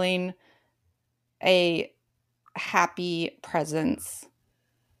 I'm feeling a happy presence.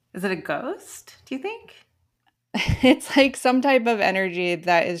 Is it a ghost, do you think? It's like some type of energy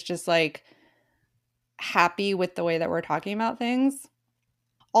that is just like happy with the way that we're talking about things.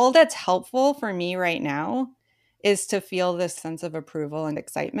 All that's helpful for me right now is to feel this sense of approval and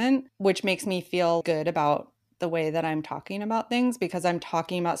excitement, which makes me feel good about the way that I'm talking about things because I'm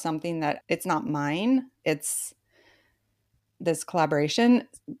talking about something that it's not mine. It's this collaboration.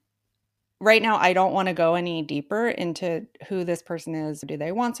 Right now, I don't want to go any deeper into who this person is. Do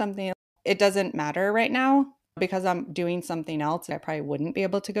they want something? It doesn't matter right now because I'm doing something else. I probably wouldn't be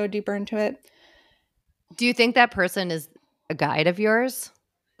able to go deeper into it. Do you think that person is a guide of yours?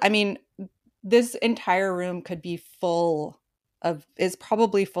 I mean, this entire room could be is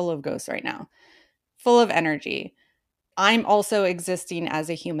probably full of ghosts right now, full of energy. I'm also existing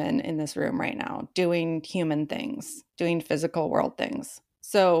as a human in this room right now, doing human things, doing physical world things.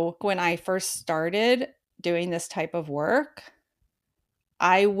 So when I first started doing this type of work,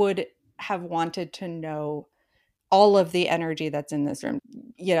 I would have wanted to know all of the energy that's in this room,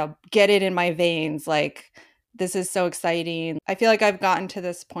 get it in my veins. Like, this is so exciting. I feel like I've gotten to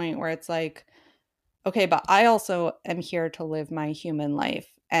this point where it's like, okay, but I also am here to live my human life.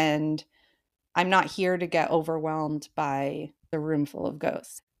 And I'm not here to get overwhelmed by the room full of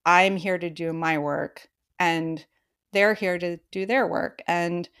ghosts. I'm here to do my work and they're here to do their work.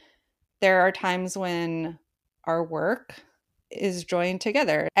 And there are times when our work is joined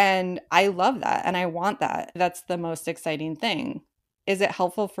together. And I love that. And I want that. That's the most exciting thing. Is it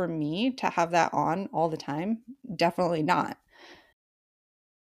helpful for me to have that on all the time? Definitely not.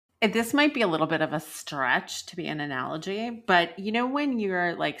 This might be a little bit of a stretch to be an analogy, but when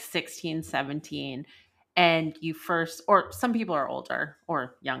you're like 16, 17, and you first, or some people are older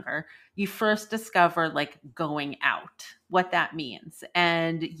or younger, you first discover like going out, what that means.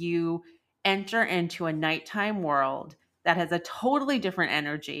 And you enter into a nighttime world that has a totally different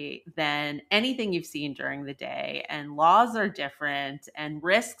energy than anything you've seen during the day. And laws are different and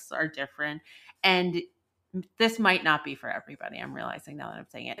risks are different. And this might not be for everybody. I'm realizing now that I'm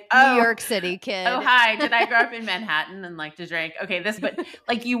saying it. New York City kid. Oh, hi. Did I grow up in Manhattan and like to drink? Okay, but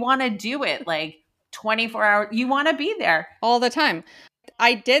like you want to do it like 24 hours. You want to be there all the time.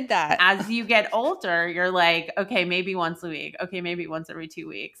 I did that. As you get older, you're like, okay, maybe once a week. Okay, maybe once every 2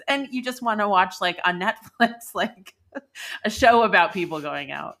 weeks. And you just want to watch like on Netflix, like a show about people going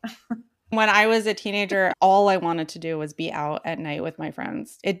out. When I was a teenager, all I wanted to do was be out at night with my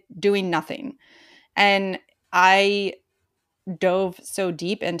friends, doing nothing. And I dove so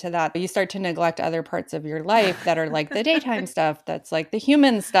deep into that. You start to neglect other parts of your life that are like the daytime stuff, that's like the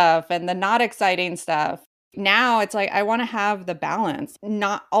human stuff and the not exciting stuff. Now it's like I want to have the balance,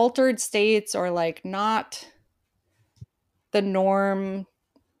 not altered states or like not the norm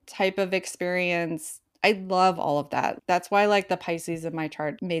type of experience. I love all of that. That's why like the Pisces in my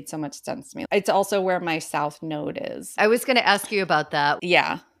chart made so much sense to me. It's also where my south node is. I was going to ask you about that.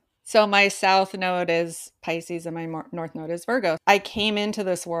 Yeah. So my south node is Pisces and my north node is Virgo. I came into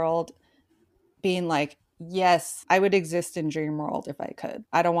this world being like, yes, I would exist in dream world if I could.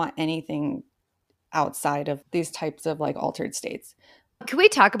 I don't want anything outside of these types of like altered states. Can we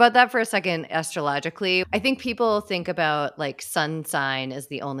talk about that for a second astrologically? I think people think about like sun sign as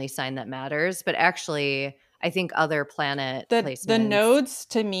the only sign that matters, but actually I think other planet placements. The nodes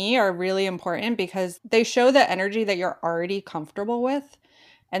to me are really important because they show the energy that you're already comfortable with.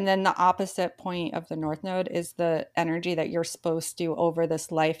 And then the opposite point of the north node is the energy that you're supposed to over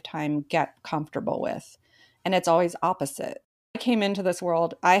this lifetime get comfortable with. And it's always opposite. I came into this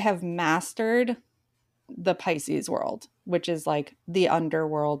world, I have mastered the Pisces world, which is like the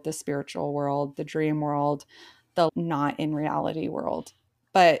underworld, the spiritual world, the dream world, the not in reality world.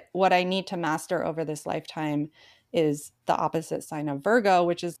 But what I need to master over this lifetime is the opposite sign of Virgo,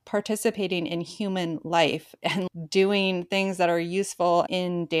 which is participating in human life and doing things that are useful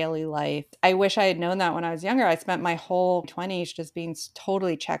in daily life. I wish I had known that when I was younger. I spent my whole 20s just being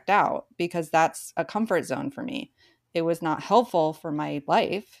totally checked out because that's a comfort zone for me. It was not helpful for my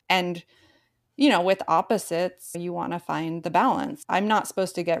life. And with opposites, you want to find the balance. I'm not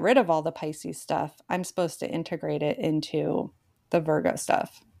supposed to get rid of all the Pisces stuff. I'm supposed to integrate it into the Virgo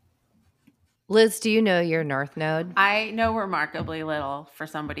stuff. Liz, do you know your north node? I know remarkably little for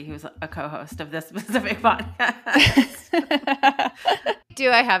somebody who's a co-host of this specific podcast. Do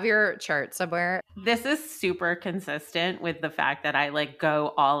I have your chart somewhere? This is super consistent with the fact that I like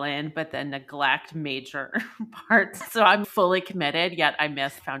go all in, but then neglect major parts. So I'm fully committed, yet I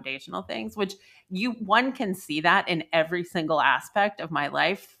miss foundational things, which one can see that in every single aspect of my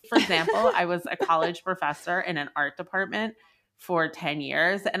life. For example, I was a college professor in an art department for 10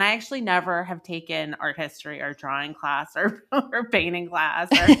 years. And I actually never have taken art history or drawing class or painting class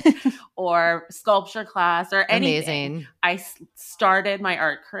or sculpture class or anything. Amazing. I started my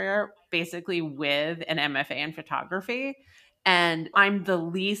art career basically with an MFA in photography. And I'm the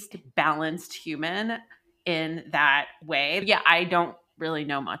least balanced human in that way. Yeah, I don't really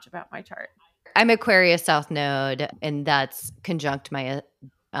know much about my chart. I'm Aquarius South Node, and that's conjunct my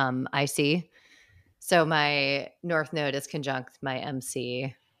IC. So my North Node is conjunct my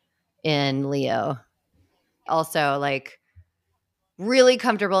MC in Leo. Also, like, really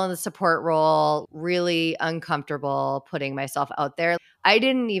comfortable in the support role, really uncomfortable putting myself out there. I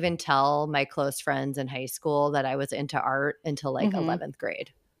didn't even tell my close friends in high school that I was into art until like 11th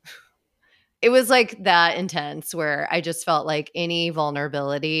grade. It was like that intense where I just felt like any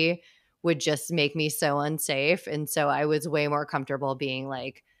vulnerability would just make me so unsafe. And so I was way more comfortable being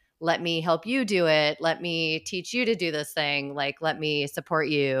like, let me help you do it. Let me teach you to do this thing. Like, let me support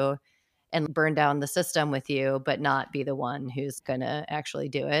you and burn down the system with you, but not be the one who's going to actually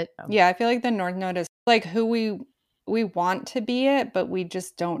do it. Yeah, I feel like the North Node is like who we want to be it, but we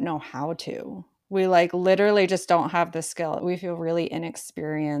just don't know how to. We like literally just don't have the skill. We feel really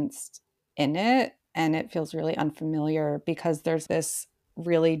inexperienced in it, and it feels really unfamiliar because there's this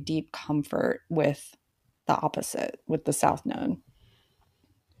really deep comfort with the opposite, with the South Node.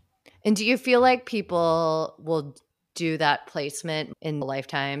 And do you feel like people will do that placement in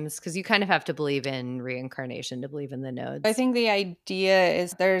lifetimes? Because you kind of have to believe in reincarnation to believe in the nodes. I think the idea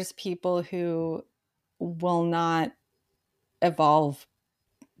is there's people who will not evolve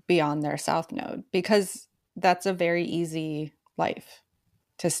beyond their South Node because that's a very easy life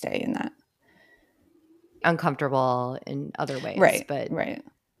to stay in that. Uncomfortable in other ways, Right, but right.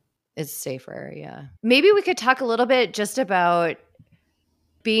 it's safer. Yeah. Maybe we could talk a little bit just about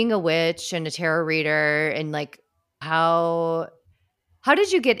being a witch and a tarot reader and like how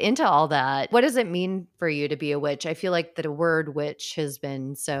did you get into all that? What does it mean for you to be a witch? I feel like the word witch has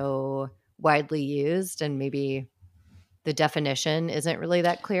been so widely used and maybe the definition isn't really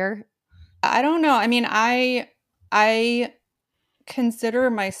that clear. I don't know. I mean, I consider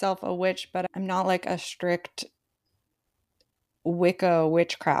myself a witch, but I'm not like a strict Wicca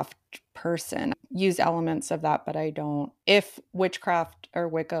witchcraft person. Use elements of that, but I don't. If witchcraft or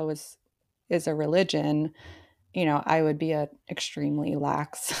Wicca is a religion, you know, I would be a extremely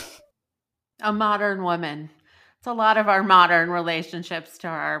lax. A modern woman. It's a lot of our modern relationships to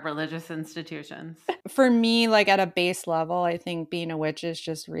our religious institutions. For me, like at a base level, I think being a witch is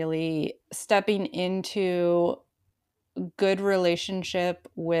just really stepping into good relationship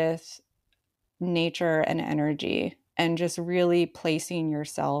with nature and energy and just really placing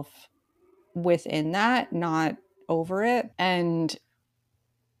yourself within that, not over it, and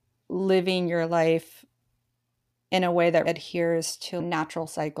living your life in a way that adheres to natural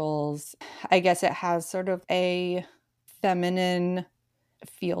cycles. I guess it has sort of a feminine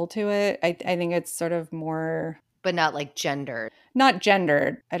feel to it. I think it's sort of more, but not like gendered. Not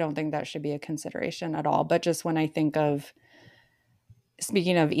gendered. I don't think that should be a consideration at all. But just when I think of,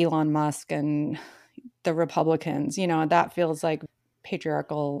 speaking of Elon Musk and the Republicans, you know, that feels like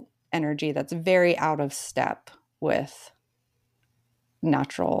patriarchal energy that's very out of step with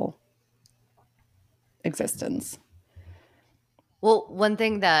natural existence. Well, one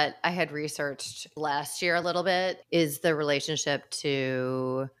thing that I had researched last year a little bit is the relationship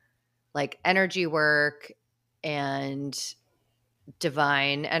to like energy work and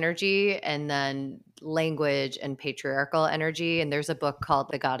divine energy and then language and patriarchal energy. And there's a book called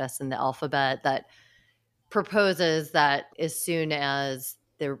The Goddess and the Alphabet that proposes that as soon as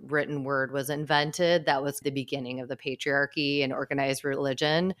the written word was invented, that was the beginning of the patriarchy and organized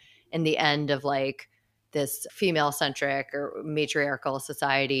religion and the end of like this female centric or matriarchal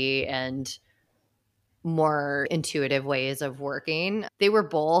society and more intuitive ways of working. They were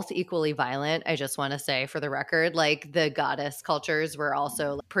both equally violent. I just want to say for the record, like the goddess cultures were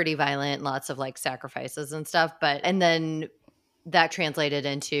also pretty violent, lots of like sacrifices and stuff. And then that translated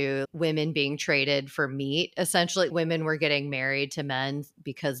into women being traded for meat. Essentially, women were getting married to men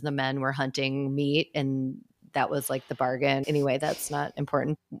because the men were hunting meat and that was like the bargain. Anyway, that's not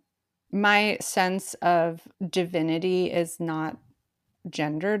important. My sense of divinity is not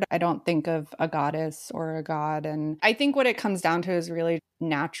gendered. I don't think of a goddess or a god. And I think what it comes down to is really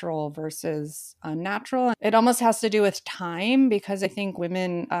natural versus unnatural. It almost has to do with time because I think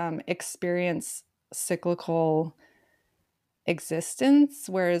women experience cyclical existence,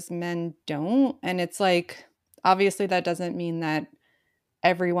 whereas men don't. And it's like, obviously, that doesn't mean that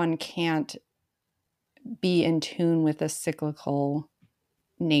everyone can't be in tune with the cyclical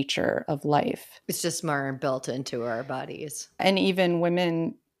nature of life. It's just more built into our bodies. And even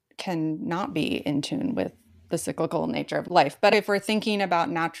women can not be in tune with the cyclical nature of life. But if we're thinking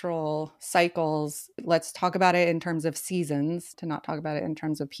about natural cycles, let's talk about it in terms of seasons, to not talk about it in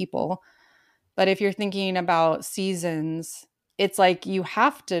terms of people. But if you're thinking about seasons, it's like you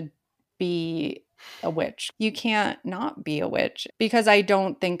have to be a witch. You can't not be a witch because I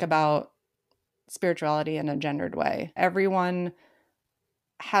don't think about spirituality in a gendered way. Everyone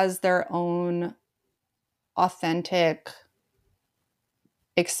has their own authentic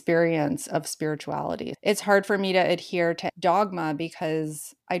experience of spirituality. It's hard for me to adhere to dogma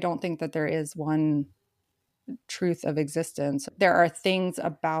because I don't think that there is one truth of existence. There are things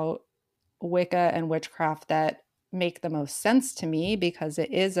about Wicca and witchcraft that make the most sense to me because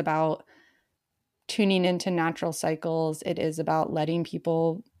it is about tuning into natural cycles. It is about letting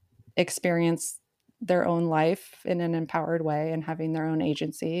people experience their own life in an empowered way and having their own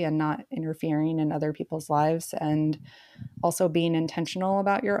agency and not interfering in other people's lives, and also being intentional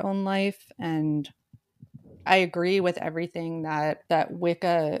about your own life. And I agree with everything that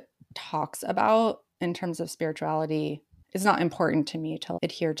Wicca talks about in terms of spirituality. It's not important to me to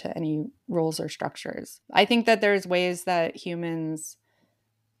adhere to any rules or structures. I think that there's ways that humans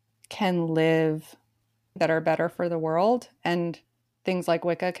can live that are better for the world, and things like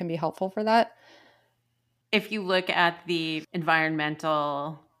Wicca can be helpful for that. If you look at the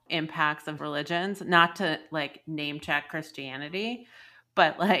environmental impacts of religions, not to like name check Christianity,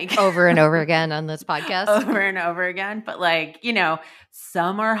 but like Over and over again on this podcast. over and over again, but like, you know,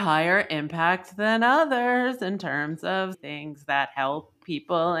 some are higher impact than others in terms of things that help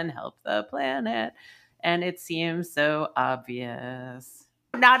people and help the planet. And it seems so obvious.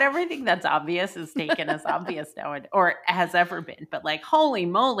 Not everything that's obvious is taken as obvious now or has ever been, but like, holy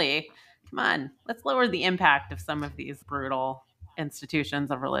moly, come on, let's lower the impact of some of these brutal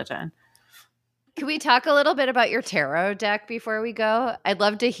institutions of religion. Can we talk a little bit about your tarot deck before we go? I'd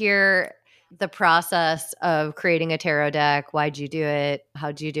love to hear the process of creating a tarot deck. Why'd you do it?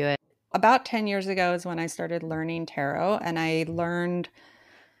 How'd you do it? About 10 years ago is when I started learning tarot, and I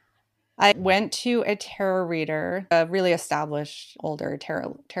went to a tarot reader, a really established older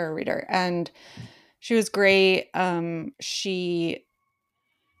tarot reader, and she was great. She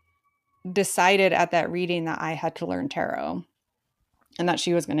decided at that reading that I had to learn tarot and that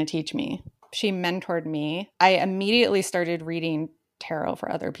she was going to teach me. She mentored me. I immediately started reading tarot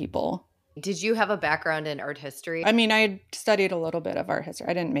for other people. Did you have a background in art history? I mean, I had studied a little bit of art history.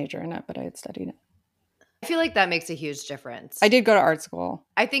 I didn't major in it, but I had studied it. I feel like that makes a huge difference. I did go to art school.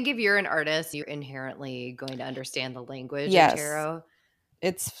 I think if you're an artist, you're inherently going to understand the language Yes. of tarot.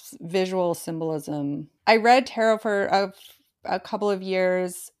 It's visual symbolism. I read tarot for a couple of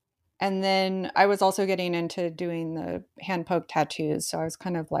years, and then I was also getting into doing the hand poke tattoos. So I was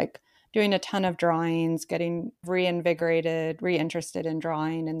kind of like doing a ton of drawings, getting reinvigorated, reinterested in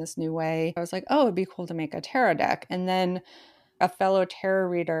drawing in this new way. I was like, oh, it'd be cool to make a tarot deck. And then a fellow tarot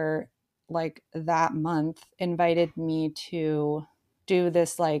reader, like that month, invited me to do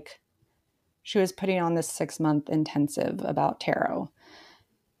this, like, she was putting on this 6-month intensive about tarot.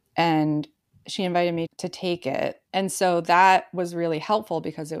 And she invited me to take it. And so that was really helpful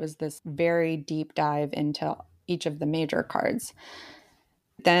because it was this very deep dive into each of the major cards.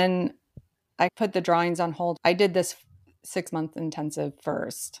 Then I put the drawings on hold. I did this 6-month intensive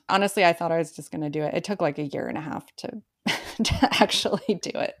first. Honestly, I thought I was just going to do it. It took like a year and a half to actually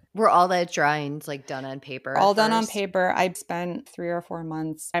do it. Were all the drawings like done on paper? All done on paper. I spent 3 or 4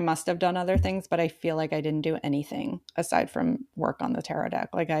 months. I must have done other things, but I feel like I didn't do anything aside from work on the tarot deck.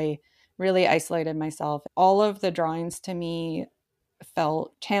 Like, I really isolated myself. All of the drawings to me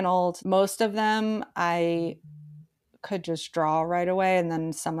felt channeled. Most of them I could just draw right away. And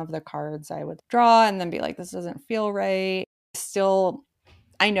then some of the cards I would draw and then be like, this doesn't feel right. Still,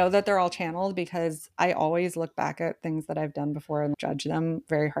 I know that they're all channeled because I always look back at things that I've done before and judge them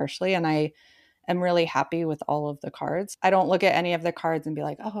very harshly. And I am really happy with all of the cards. I don't look at any of the cards and be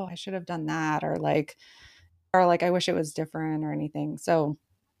like, oh, I should have done that, or like I wish it was different or anything. So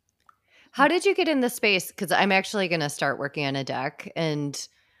how did you get in the space? Because I'm actually going to start working on a deck. And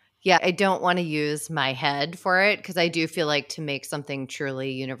yeah, I don't want to use my head for it because I do feel like to make something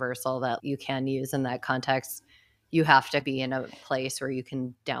truly universal that you can use in that context, you have to be in a place where you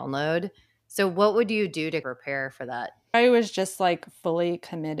can download. So what would you do to prepare for that? I was just like fully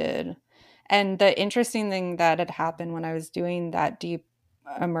committed. And the interesting thing that had happened when I was doing that deep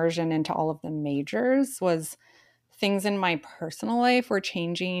immersion into all of the majors was things in my personal life were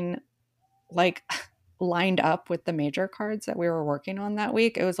changing, like lined up with the major cards that we were working on that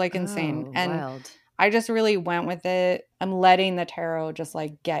week. It was like insane. Oh, and wild. I just really went with it. I'm letting the tarot just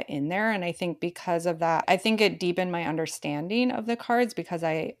like get in there. And I think because of that, I think it deepened my understanding of the cards because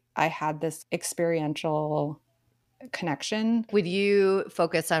I had this experiential connection. Would you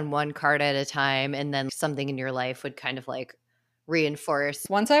focus on one card at a time and then something in your life would kind of like reinforce?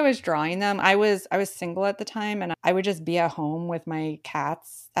 Once I was drawing them, I was single at the time, and I would just be at home with my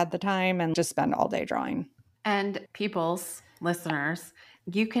cats at the time and just spend all day drawing. And people's listeners,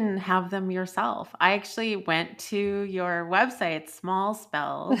 you can have them yourself. I actually went to your website, Small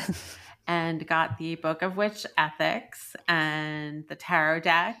Spells, and got the Book of Witch Ethics and the tarot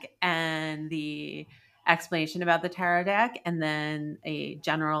deck and the explanation about the tarot deck, and then a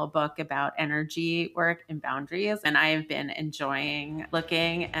general book about energy work and boundaries. And I have been enjoying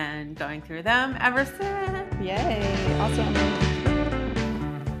looking and going through them ever since. Yay. Awesome.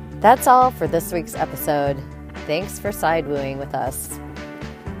 That's all for this week's episode. Thanks for side wooing with us.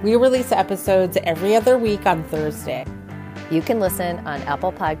 We release episodes every other week on Thursday. You can listen on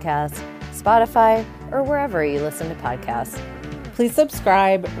Apple Podcasts, Spotify, or wherever you listen to podcasts. Please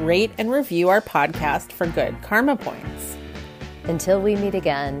subscribe, rate, and review our podcast for good karma points. Until we meet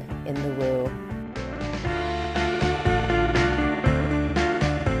again in the woo.